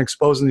 and we've been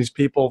exposing these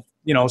people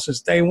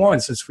since day one,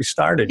 since we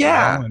started.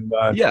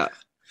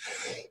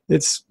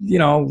 It's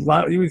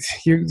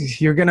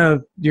you're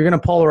gonna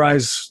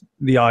polarize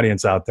the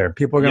audience out there.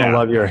 People are gonna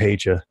love you or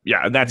hate you.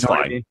 Yeah, that's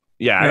fine. I mean?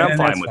 Yeah, and I'm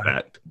fine with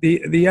that.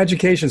 The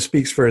education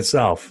speaks for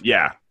itself.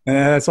 Yeah. And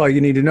that's all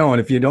you need to know.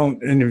 And if you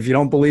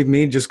don't believe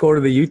me, just go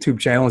to the YouTube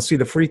channel and see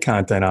the free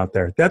content out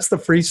there. That's the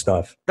free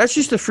stuff. That's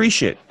just the free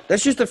shit. The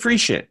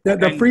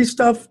free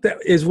stuff that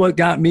is what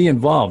got me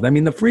involved. I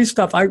mean, the free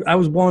stuff, I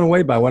was blown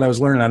away by what I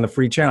was learning on the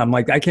free channel. I'm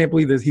like, I can't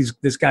believe that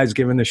this guy's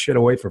giving this shit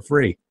away for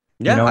free.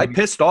 Yeah, I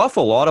pissed off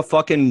a lot of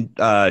fucking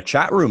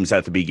chat rooms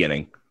at the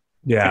beginning.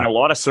 Yeah. And a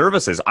lot of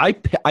services. I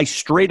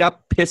straight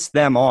up pissed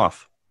them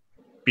off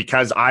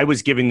because I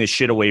was giving this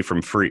shit away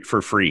for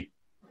free.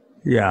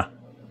 Yeah.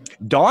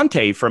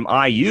 Dante from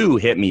IU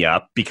hit me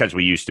up because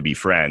we used to be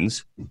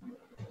friends.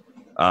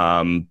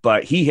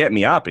 But he hit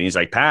me up and he's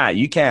like, Pat,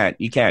 you can't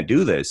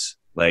do this.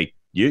 Like,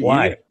 you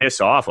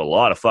piss off a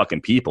lot of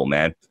fucking people,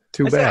 man.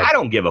 Too bad. Said, I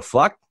don't give a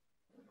fuck.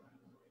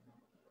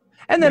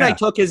 And then I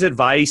took his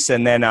advice,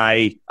 and then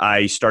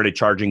I started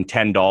charging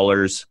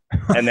 $10.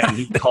 And then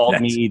he called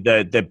me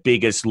the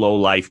biggest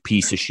low-life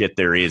piece of shit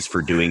there is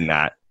for doing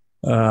that.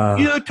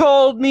 You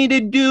told me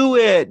to do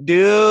it,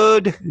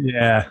 dude.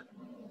 Yeah.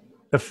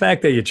 The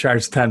fact that you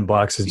charge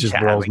 $10 just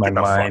blows my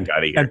mind.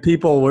 And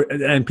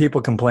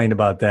people complained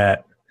about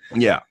that.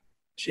 Yeah.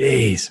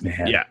 Jeez,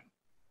 man. Yeah.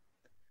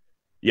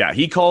 Yeah,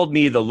 he called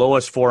me the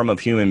lowest form of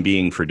human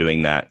being for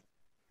doing that.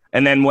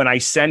 And then when I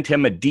sent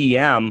him a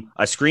DM,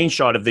 a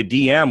screenshot of the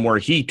DM where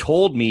he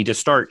told me to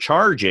start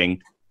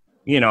charging,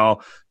 $10,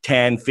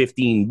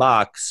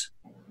 $15,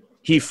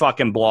 he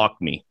fucking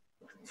blocked me.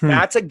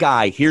 That's a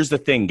guy. Here's the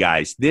thing,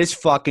 guys. This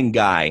fucking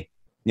guy,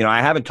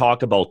 I haven't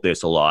talked about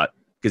this a lot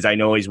because I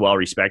know he's well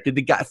respected.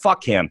 The guy,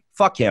 fuck him.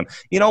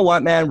 You know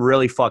what, man?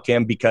 Really fuck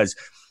him, because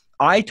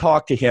I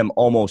talk to him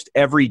almost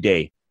every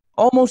day.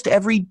 Almost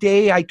every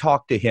day I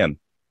talk to him.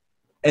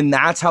 And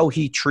that's how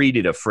he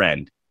treated a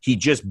friend. He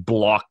just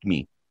blocked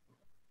me.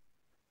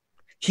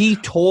 He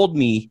told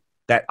me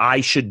that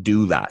I should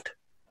do that.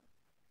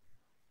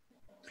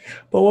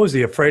 But what was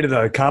he, afraid of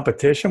the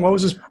competition? What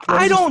was his?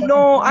 I don't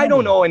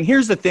know. And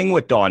here's the thing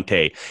with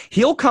Dante.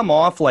 He'll come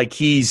off like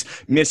he's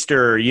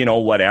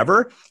Mr.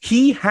 Whatever.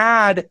 He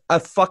had a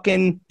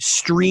fucking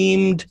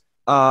streamed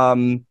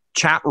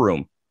chat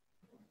room.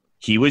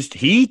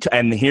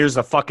 And here's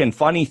the fucking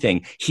funny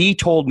thing. He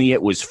told me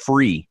it was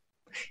free.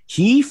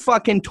 He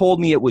fucking told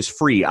me it was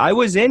free. I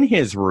was in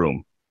his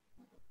room.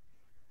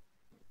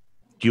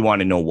 Do you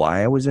want to know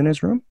why I was in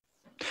his room?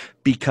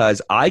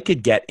 Because I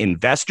could get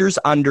Investors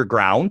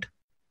Underground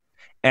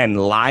and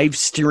live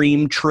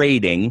stream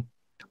trading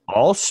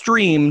all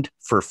streamed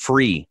for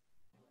free.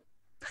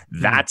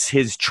 That's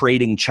his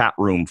trading chat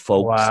room,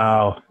 folks.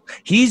 Wow.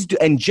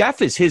 And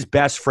Jeff is his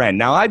best friend.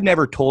 Now, I've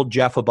never told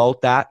Jeff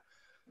about that.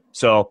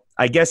 So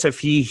I guess if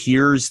he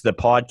hears the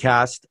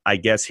podcast, I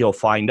guess he'll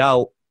find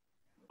out.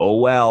 Oh,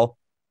 well.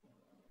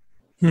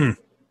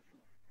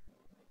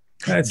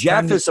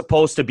 Jeff is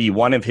supposed to be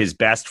one of his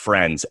best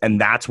friends,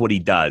 and that's what he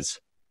does.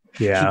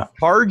 Yeah. He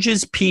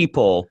charges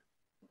people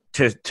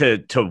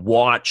to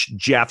watch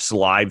Jeff's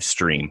live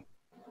stream.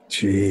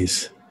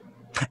 Jeez.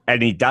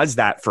 And he does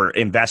that for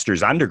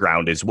Investors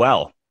Underground as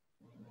well.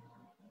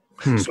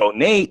 So,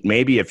 Nate,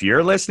 maybe if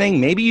you're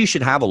listening, maybe you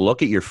should have a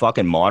look at your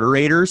fucking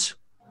moderators,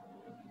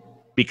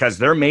 because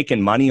they're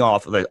making money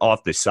off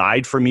the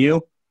side from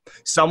you.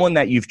 Someone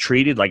that you've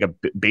treated like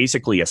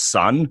basically a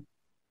son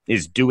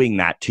is doing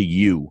that to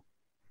you.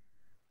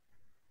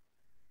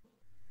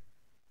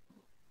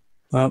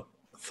 Well,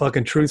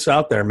 fucking truth's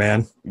out there,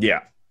 man. Yeah.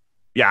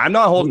 Yeah, I'm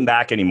not holding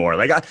back anymore.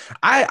 Like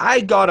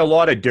I got a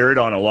lot of dirt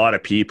on a lot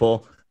of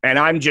people, and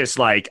I'm just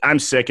like, I'm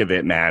sick of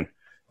it, man.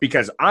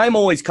 Because I'm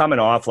always coming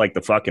off like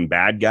the fucking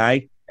bad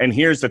guy. And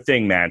here's the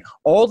thing, man.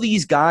 All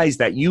these guys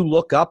that you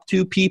look up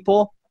to,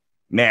 people,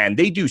 man,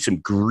 they do some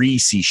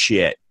greasy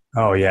shit.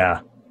 Oh,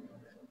 yeah.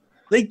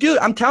 Like, dude,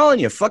 I'm telling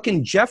you,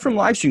 fucking Jeff from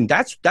Livestream,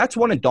 that's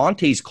one of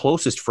Dante's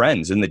closest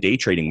friends in the day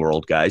trading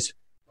world, guys.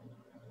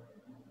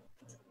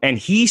 And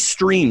he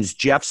streams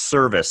Jeff's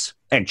service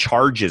and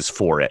charges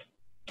for it.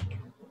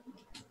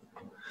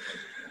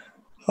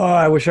 Oh,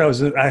 I wish I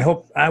was.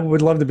 I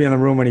would love to be in the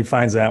room when he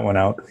finds that one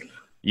out.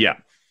 Yeah.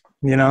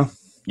 Yeah.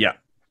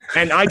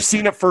 And I've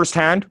seen it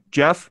firsthand,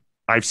 Jeff.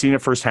 I've seen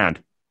it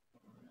firsthand.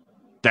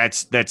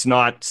 That's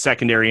not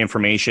secondary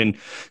information.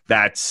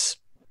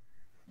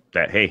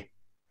 Hey,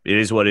 it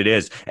is what it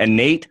is. And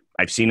Nate,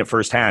 I've seen it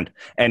firsthand.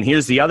 And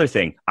here's the other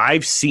thing.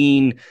 I've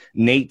seen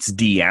Nate's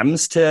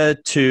DMs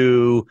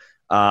to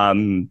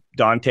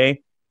Dante,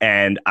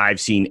 and I've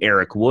seen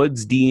Eric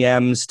Wood's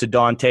DMs to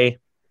Dante.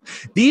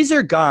 These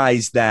are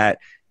guys that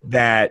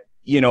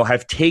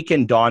have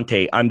taken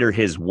Dante under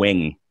his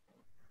wing.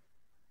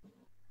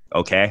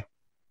 Okay?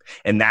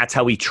 And that's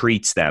how he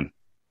treats them.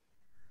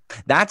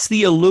 That's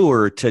the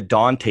allure to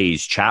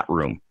Dante's chat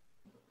room.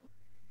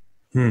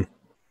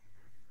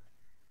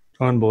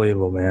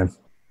 Unbelievable, man.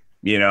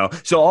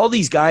 So all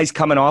these guys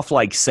coming off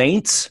like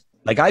saints,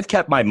 like I've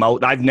kept my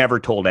mouth. I've never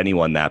told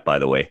anyone that, by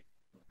the way.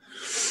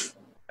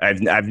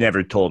 I've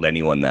never told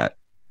anyone that.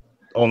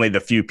 Only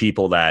the few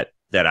people that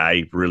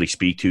I really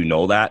speak to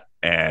know that,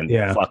 and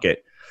fuck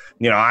it.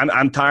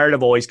 I'm tired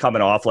of always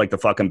coming off like the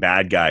fucking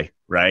bad guy,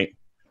 right?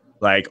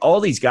 Like all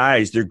these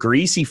guys, they're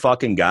greasy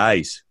fucking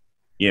guys.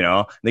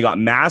 They got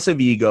massive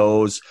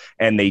egos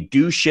and they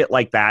do shit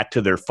like that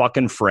to their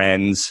fucking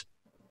friends.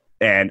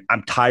 And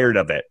I'm tired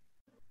of it.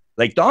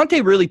 Like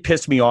Dante really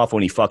pissed me off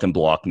when he fucking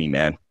blocked me,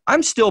 man.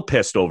 I'm still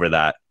pissed over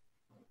that.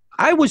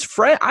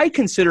 I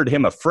considered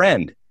him a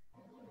friend.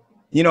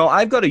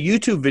 I've got a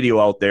YouTube video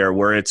out there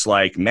where it's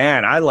like,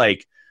 man,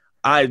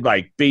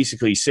 I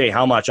basically say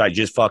how much I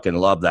just fucking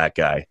love that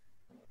guy.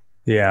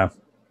 Yeah.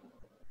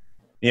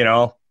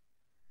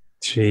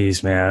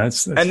 Jeez, man.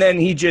 That's... And then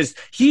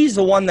he's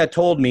the one that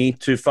told me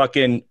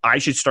I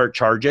should start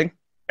charging.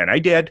 And I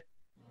did.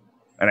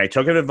 And I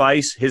took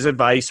his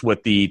advice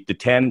with the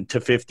 10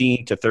 to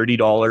 15 to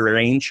 $30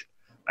 range.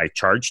 I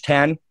charged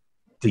 10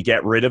 to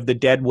get rid of the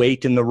dead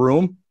weight in the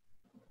room.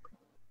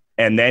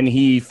 And then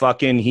he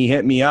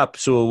hit me up.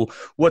 So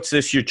what's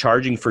this you're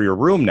charging for your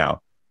room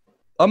now?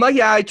 I'm like,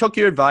 yeah, I took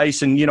your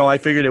advice and, I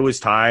figured it was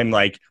time.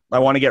 Like I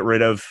want to get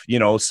rid of,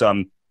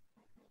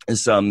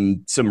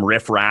 some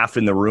riffraff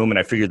in the room. And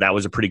I figured that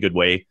was a pretty good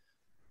way.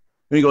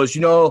 And he goes,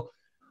 I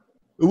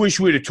wish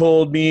you would have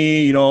told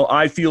me,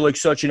 I feel like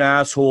such an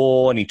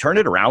asshole. And he turned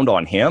it around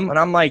on him. And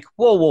I'm like,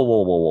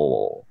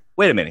 whoa.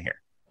 Wait a minute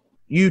here.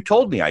 You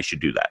told me I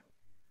should do that.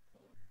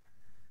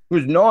 He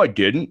goes, no, I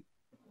didn't.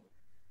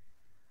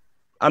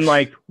 I'm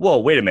like, whoa,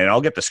 wait a minute. I'll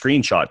get the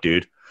screenshot,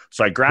 dude.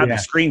 So I grabbed the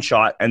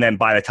screenshot. And then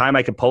by the time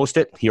I could post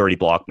it, he already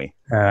blocked me.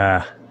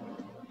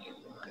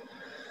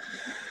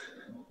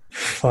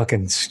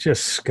 Fucking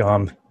just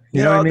scum.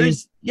 You know what I mean?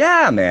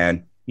 Yeah,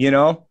 man.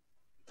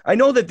 I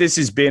know that this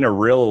has been a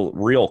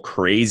real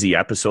crazy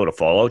episode of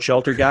Fallout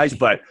Shelter, guys,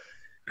 but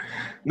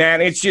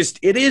man, it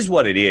is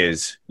what it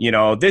is.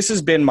 This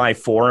has been my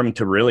forum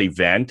to really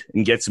vent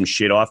and get some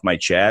shit off my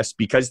chest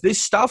because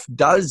this stuff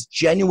does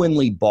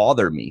genuinely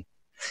bother me.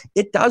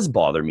 It does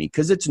bother me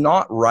because it's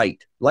not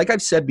right. Like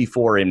I've said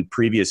before in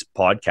previous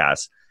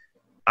podcasts,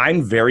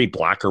 I'm very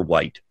black or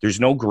white. There's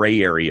no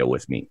gray area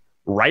with me.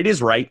 Right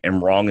is right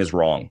and wrong is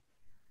wrong.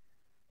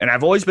 And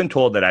I've always been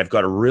told that I've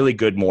got a really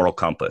good moral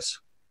compass.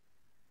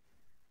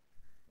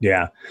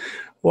 Yeah.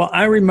 Well,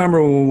 I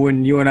remember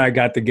when you and I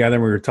got together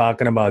and we were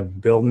talking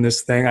about building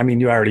this thing. I mean,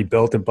 you already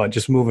built it, but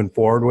just moving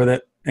forward with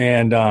it.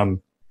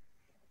 And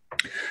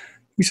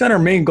we said our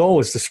main goal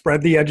is to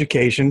spread the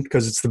education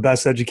because it's the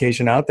best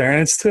education out there.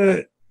 And it's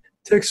to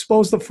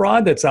expose the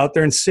fraud that's out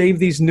there and save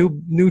these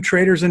new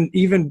traders and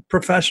even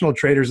professional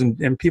traders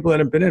and people that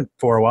have been in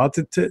for a while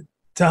to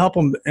help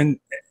them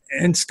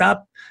and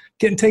stop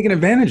getting taken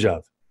advantage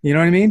of. You know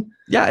what I mean?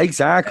 Yeah,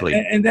 exactly.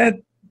 And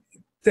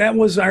that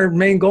was our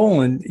main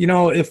goal. And, you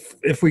know,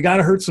 if we got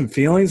to hurt some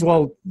feelings,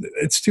 well,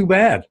 it's too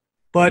bad.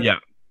 But,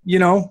 you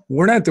know,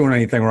 we're not doing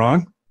anything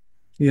wrong,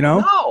 you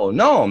know?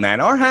 No,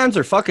 man. Our hands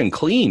are fucking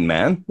clean,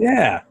 man.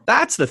 Yeah.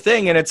 That's the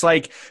thing. And it's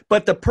like,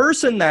 but the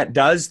person that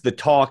does the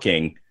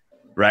talking,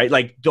 right?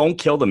 Like, don't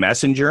kill the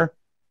messenger.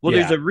 Well,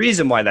 there's a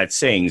reason why that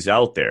saying's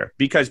out there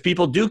because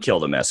people do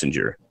kill the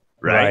messenger,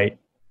 right?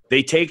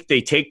 They take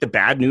the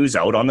bad news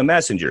out on the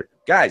messenger.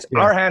 Guys,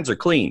 our hands are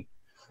clean.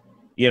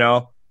 You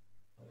know,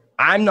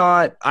 I'm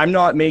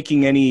not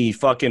making any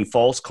fucking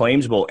false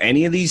claims about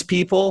any of these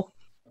people.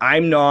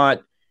 I'm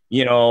not,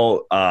 you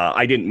know,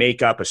 I didn't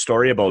make up a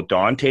story about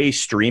Dante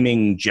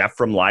streaming Jeff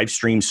from live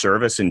stream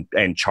service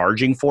and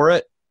charging for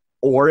it,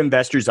 or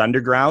Investors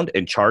Underground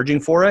and charging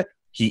for it.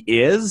 He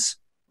is.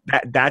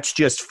 That's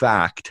just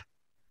fact.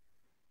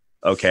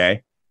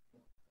 Okay.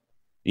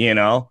 You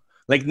know,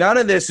 like none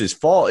of this is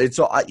false. It's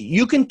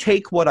you can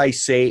take what I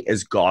say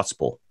as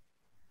gospel.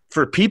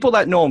 For people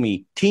that know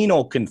me,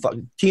 Tino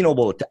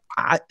will.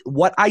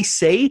 What I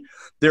say,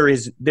 there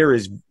is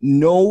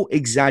no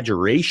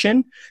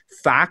exaggeration.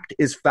 Fact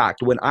is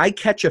fact. When I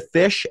catch a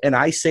fish and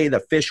I say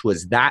the fish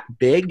was that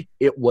big,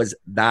 it was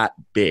that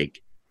big.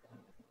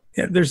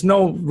 Yeah, there's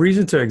no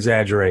reason to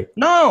exaggerate.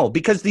 No,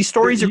 because these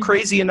stories are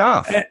crazy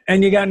enough,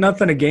 and you got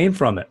nothing to gain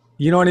from it.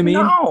 You know what I mean?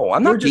 No,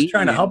 I'm not. We're just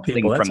trying to help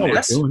people. That's all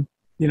we're doing.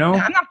 You know,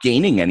 I'm not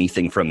gaining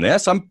anything from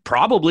this. I'm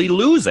probably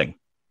losing.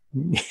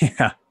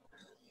 Yeah.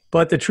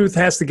 But the truth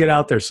has to get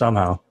out there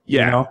somehow.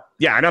 Yeah. You know?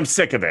 Yeah. And I'm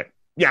sick of it.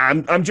 Yeah.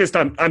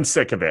 I'm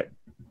sick of it.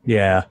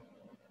 Yeah.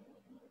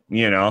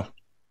 You know?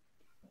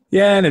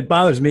 Yeah. And it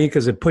bothers me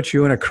because it puts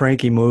you in a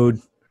cranky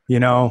mood, you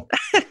know,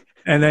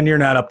 and then you're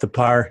not up to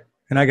par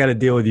and I got to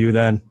deal with you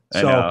then. So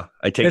I know.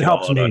 I take it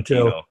helps me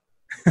too.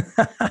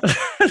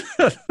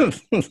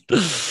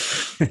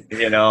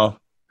 You know,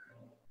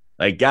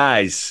 like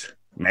guys,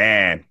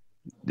 man,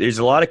 there's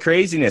a lot of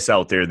craziness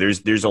out there.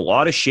 There's a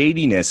lot of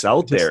shadiness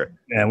out there.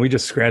 And we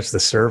just scratched the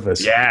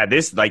surface. Yeah,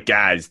 like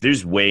guys,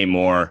 there's way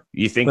more.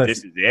 You think this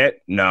is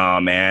it? No,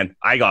 man.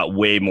 I got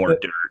way more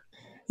dirt.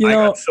 I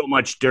got so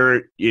much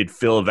dirt, it'd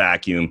fill a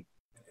vacuum.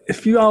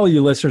 If all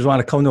you listeners want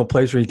to come to a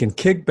place where you can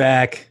kick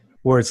back,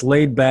 where it's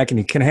laid back and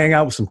you can hang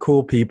out with some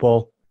cool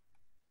people,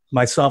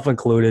 myself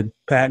included,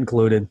 Pat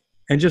included,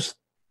 and just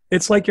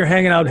it's like you're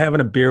hanging out,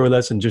 having a beer with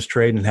us and just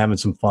trading and having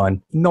some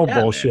fun. No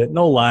bullshit, man.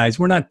 No lies.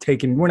 We're not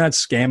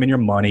scamming your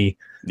money.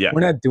 Yeah.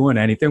 We're not doing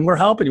anything. We're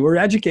helping you. We're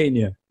educating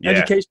you. Yeah.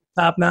 Education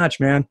top notch,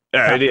 man.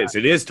 Yeah, it is.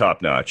 It is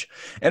top notch.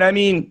 And I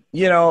mean,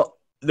 you know,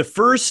 the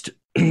first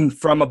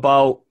from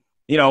about,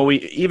 you know, we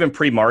even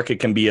pre-market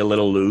can be a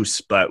little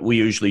loose, but we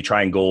usually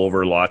try and go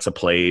over lots of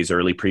plays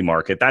early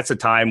pre-market. That's a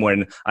time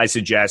when I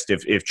suggest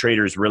if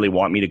traders really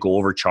want me to go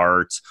over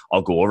charts,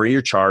 I'll go over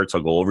your charts.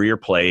 I'll go over your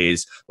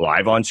plays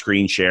live on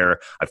screen share.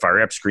 I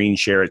fire up screen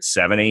share at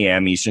 7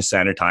 a.m. Eastern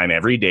Standard Time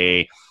every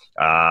day.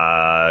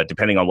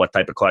 Depending on what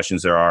type of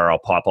questions there are, I'll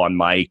pop on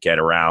mic at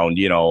around,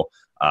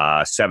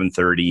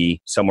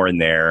 7:30, somewhere in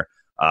there.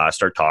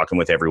 Start talking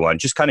with everyone,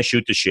 just kind of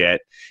shoot the shit.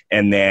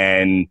 And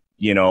then,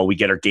 we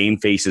get our game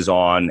faces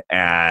on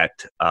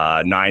at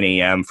 9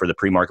 a.m. for the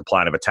pre-market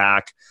plan of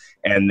attack.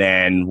 And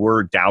then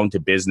we're down to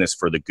business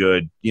for the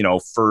good,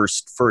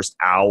 first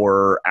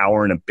hour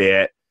and a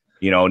bit,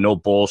 no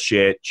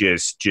bullshit,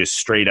 just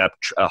straight up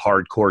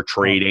hardcore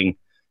trading,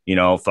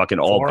 fucking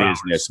all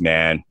business,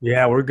 man.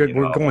 Yeah, we're good.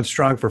 We're going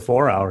strong for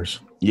 4 hours.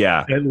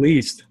 Yeah. At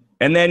least.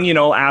 And then,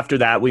 after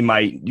that, we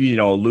might,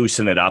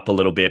 loosen it up a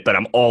little bit, but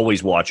I'm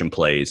always watching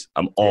plays.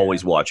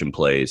 Watching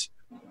plays,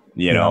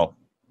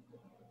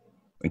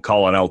 and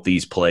calling out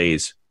these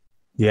plays.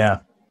 Yeah.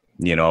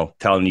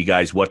 Telling you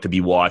guys what to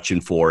be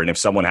watching for. And if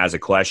someone has a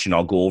question,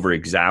 I'll go over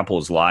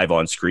examples live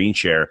on screen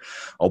share.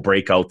 I'll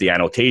break out the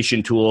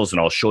annotation tools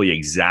and I'll show you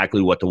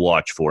exactly what to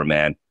watch for,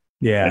 man.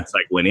 Yeah. And it's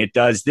like when it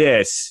does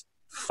this,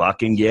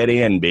 fucking get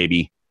in,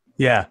 baby.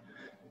 Yeah.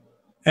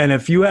 And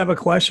if you have a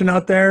question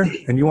out there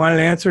and you want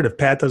it answered, if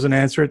Pat doesn't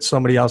answer it,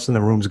 somebody else in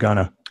the room's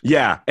gonna.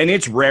 Yeah, and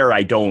it's rare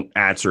I don't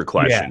answer a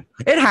question.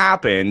 Yeah. It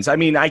happens. I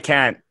mean, I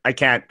can't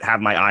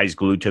have my eyes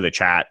glued to the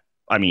chat.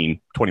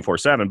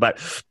 24/7, but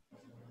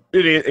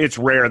it's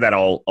rare that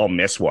I'll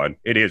miss one.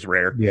 It is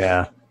rare.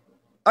 Yeah.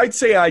 I'd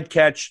say I'd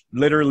catch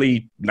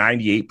literally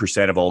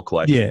 98% of all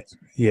questions.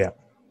 Yeah.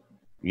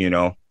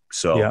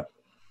 So. Yeah.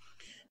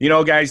 you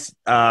know, guys,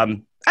 I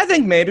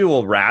think maybe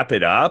we'll wrap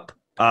it up.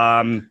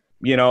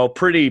 You know,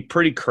 pretty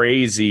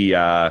crazy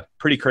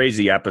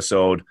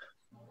episode.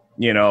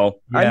 You know,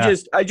 Yeah.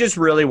 I just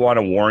really want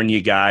to warn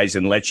you guys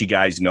and let you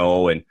guys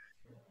know. And,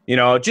 you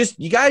know, just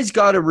you guys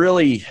got to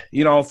really,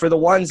 you know, for the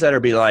ones that are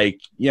be like,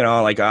 you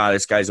know, like,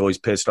 this guy's always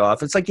pissed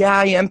off. It's like, yeah,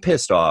 I am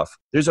pissed off.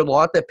 There's a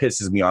lot that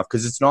pisses me off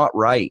because it's not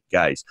right,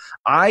 guys.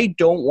 I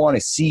don't want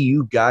to see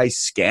you guys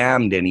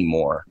scammed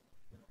anymore,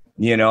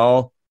 you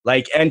know,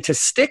 like, and to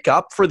stick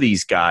up for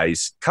these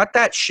guys, cut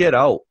that shit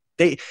out.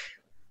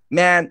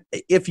 Man,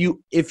 if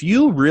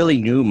you really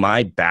knew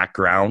my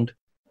background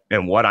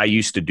and what I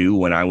used to do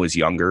when I was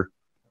younger,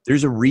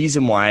 there's a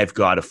reason why I've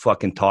got a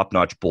fucking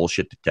top-notch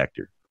bullshit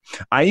detector.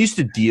 I used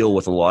to deal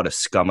with a lot of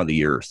scum of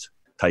the earth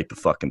type of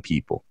fucking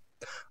people.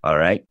 All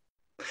right?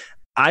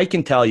 I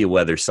can tell you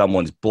whether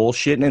someone's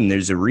bullshitting, and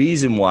there's a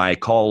reason why I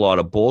call a lot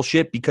of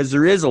bullshit, because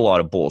there is a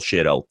lot of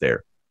bullshit out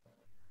there.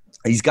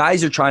 These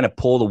guys are trying to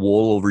pull the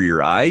wool over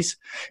your eyes,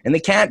 and they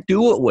can't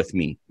do it with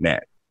me,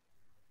 man.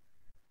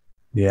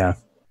 Yeah.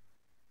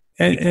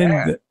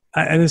 And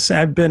I've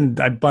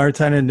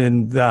bartended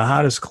in the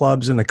hottest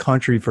clubs in the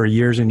country for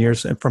years and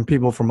years from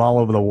people from all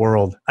over the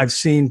world. I've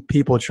seen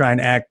people try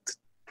and act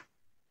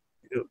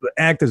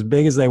as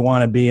big as they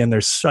want to be, and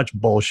they're such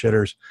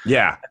bullshitters.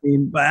 Yeah. I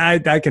mean,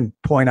 I can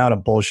point out a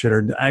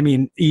bullshitter. I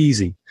mean,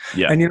 easy.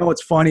 Yeah. And you know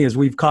what's funny is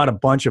we've caught a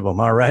bunch of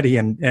them already,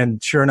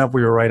 and sure enough,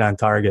 we were right on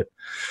target.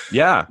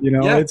 Yeah. You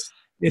know, it's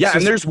just,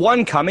 and there's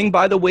one coming,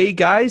 by the way,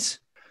 guys.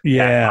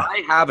 Yeah.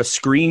 I have a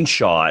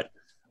screenshot.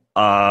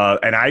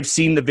 And I've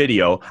seen the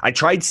video. I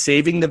tried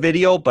saving the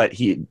video, but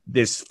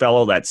this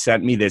fellow that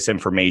sent me this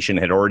information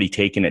had already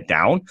taken it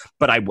down.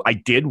 But I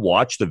did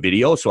watch the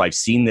video, so I've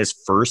seen this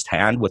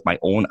firsthand with my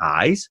own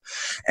eyes.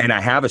 And I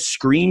have a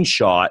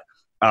screenshot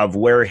of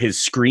where his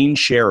screen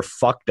share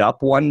fucked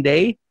up one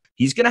day.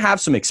 He's going to have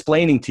some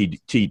explaining to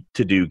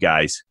do,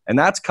 guys. And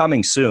that's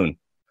coming soon.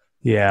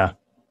 Yeah.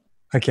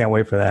 I can't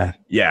wait for that.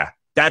 Yeah.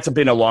 That's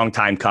been a long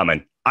time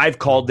coming. I've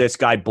called this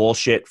guy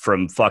bullshit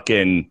from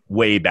fucking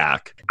way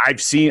back. I've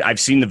seen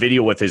the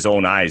video with his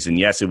own eyes, and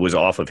yes, it was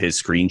off of his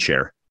screen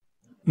share.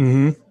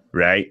 Mm-hmm.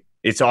 Right?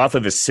 It's off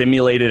of a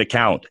simulated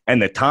account.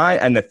 And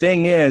the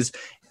thing is,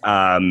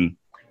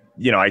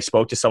 you know, I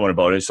spoke to someone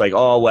about it. It's like,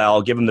 oh, well,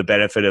 I'll give him the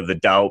benefit of the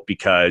doubt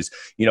because,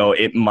 you know,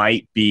 he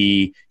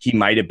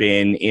might have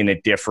been in a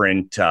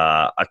different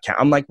account.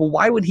 I'm like, well,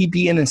 why would he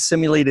be in a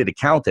simulated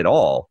account at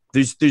all?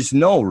 There's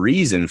no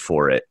reason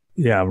for it.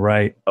 Yeah,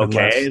 right.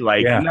 Okay,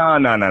 no.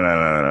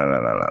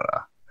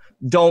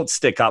 Don't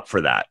stick up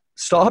for that.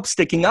 Stop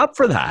sticking up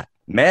for that.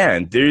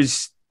 Man,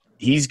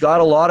 he's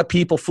got a lot of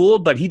people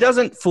fooled, but he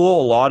doesn't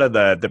fool a lot of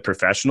the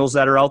professionals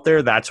that are out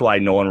there. That's why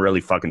no one really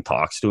fucking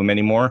talks to him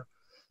anymore,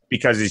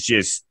 because it's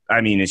just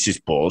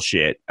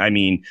bullshit. I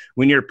mean,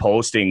 when you're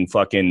posting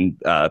fucking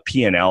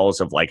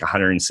P&Ls of like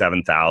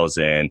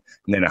 107,000 and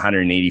then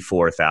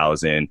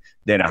 184,000,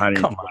 then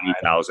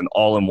 120,000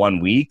 all in 1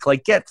 week,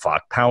 like get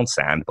fucked, pound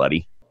sand,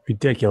 buddy.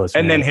 Ridiculous.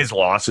 And man. then his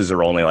losses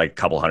are only like a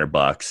couple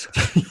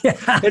 $100.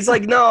 Yeah. It's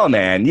like, no,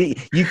 man,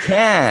 you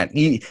can't.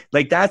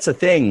 Like, that's the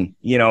thing,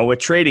 you know, with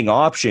trading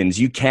options,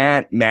 you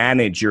can't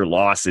manage your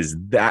losses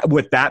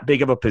with that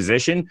big of a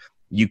position.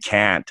 You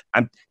can't.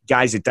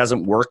 Guys, it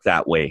doesn't work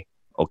that way.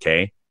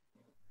 Okay.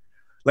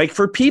 Like,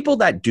 for people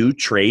that do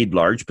trade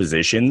large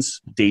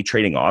positions, day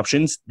trading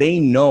options, they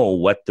know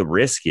what the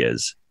risk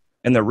is.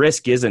 And the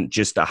risk isn't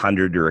just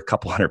 100 or a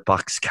couple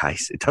 $100,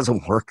 guys. It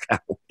doesn't work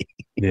that way.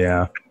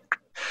 Yeah.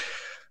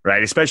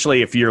 Right.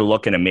 Especially if you're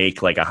looking to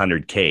make like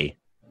 100K,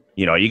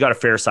 you know, you got a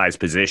fair size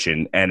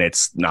position, and it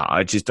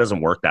just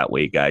doesn't work that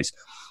way, guys.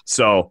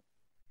 So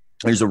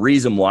there's a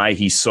reason why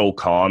he's so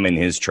calm in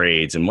his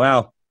trades, and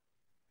well,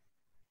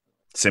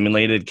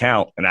 simulated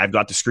account. And I've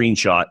got the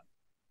screenshot.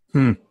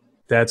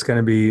 That's going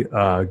to be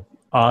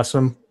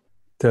awesome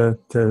to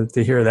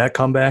hear that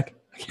comeback.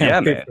 Yeah,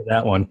 man. For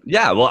that one.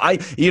 Yeah. Well,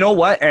 you know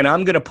what? And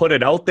I'm going to put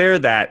it out there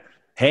that,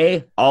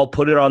 hey, I'll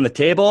put it on the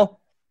table.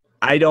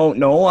 I don't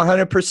know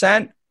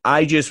 100%.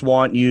 I just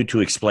want you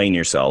to explain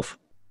yourself.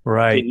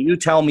 Right. Can you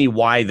tell me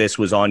why this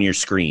was on your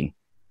screen?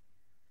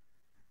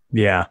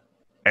 Yeah.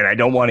 And I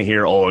don't want to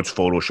hear, oh, it's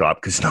Photoshop,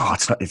 because no,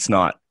 it's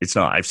not.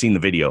 I've seen the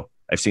video.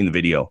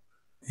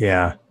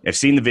 Yeah. I've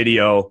seen the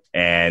video,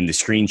 and the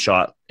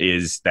screenshot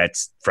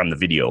that's from the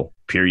video,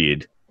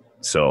 period.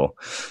 So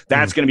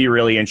that's going to be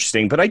really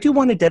interesting. But I do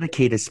want to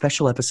dedicate a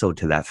special episode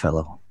to that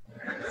fellow,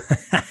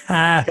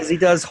 because he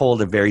does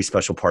hold a very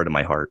special part of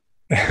my heart.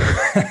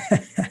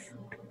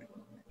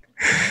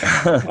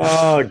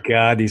 Oh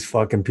God, these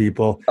fucking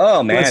people.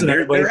 Oh man, Listen,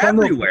 they're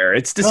everywhere.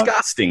 It's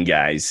disgusting,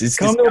 guys.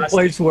 Come to a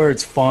place where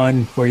it's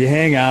fun, where you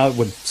hang out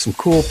with some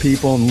cool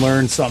people and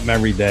learn something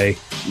every day.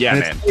 Yeah, and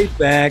man. It's laid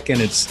back, and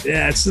it's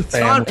the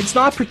family. It's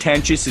not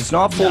pretentious. It's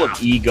not full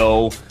of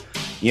ego.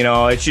 You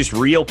know, it's just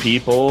real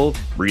people,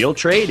 real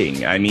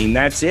trading. I mean,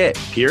 that's it.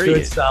 Period.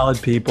 Good,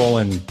 solid people,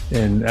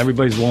 and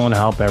everybody's willing to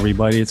help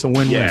everybody. It's a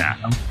win-win. Yeah.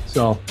 You know?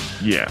 So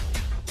yeah.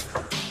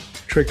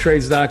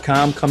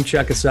 tricktrades.com. Come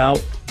check us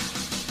out.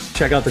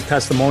 Check out the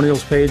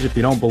testimonials page if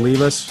you don't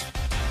believe us.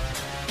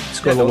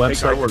 Just go to the don't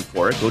take our website. word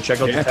for it. Go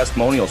check out the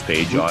testimonials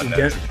page on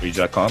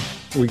tricktrades.com.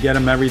 We get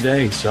them every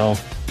day, so.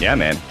 Yeah,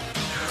 man.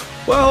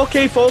 Well,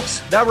 okay,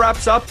 folks, that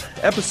wraps up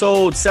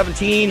episode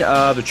 17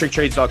 of the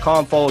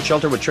tricktrades.com Follow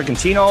Shelter with Trick and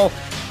Tino.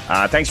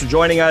 Thanks for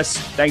joining us.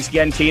 Thanks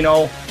again,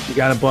 Tino. You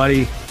got it,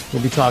 buddy.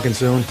 We'll be talking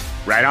soon.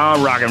 Right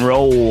on, rock and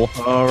roll.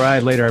 All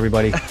right, later,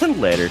 everybody.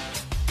 Later.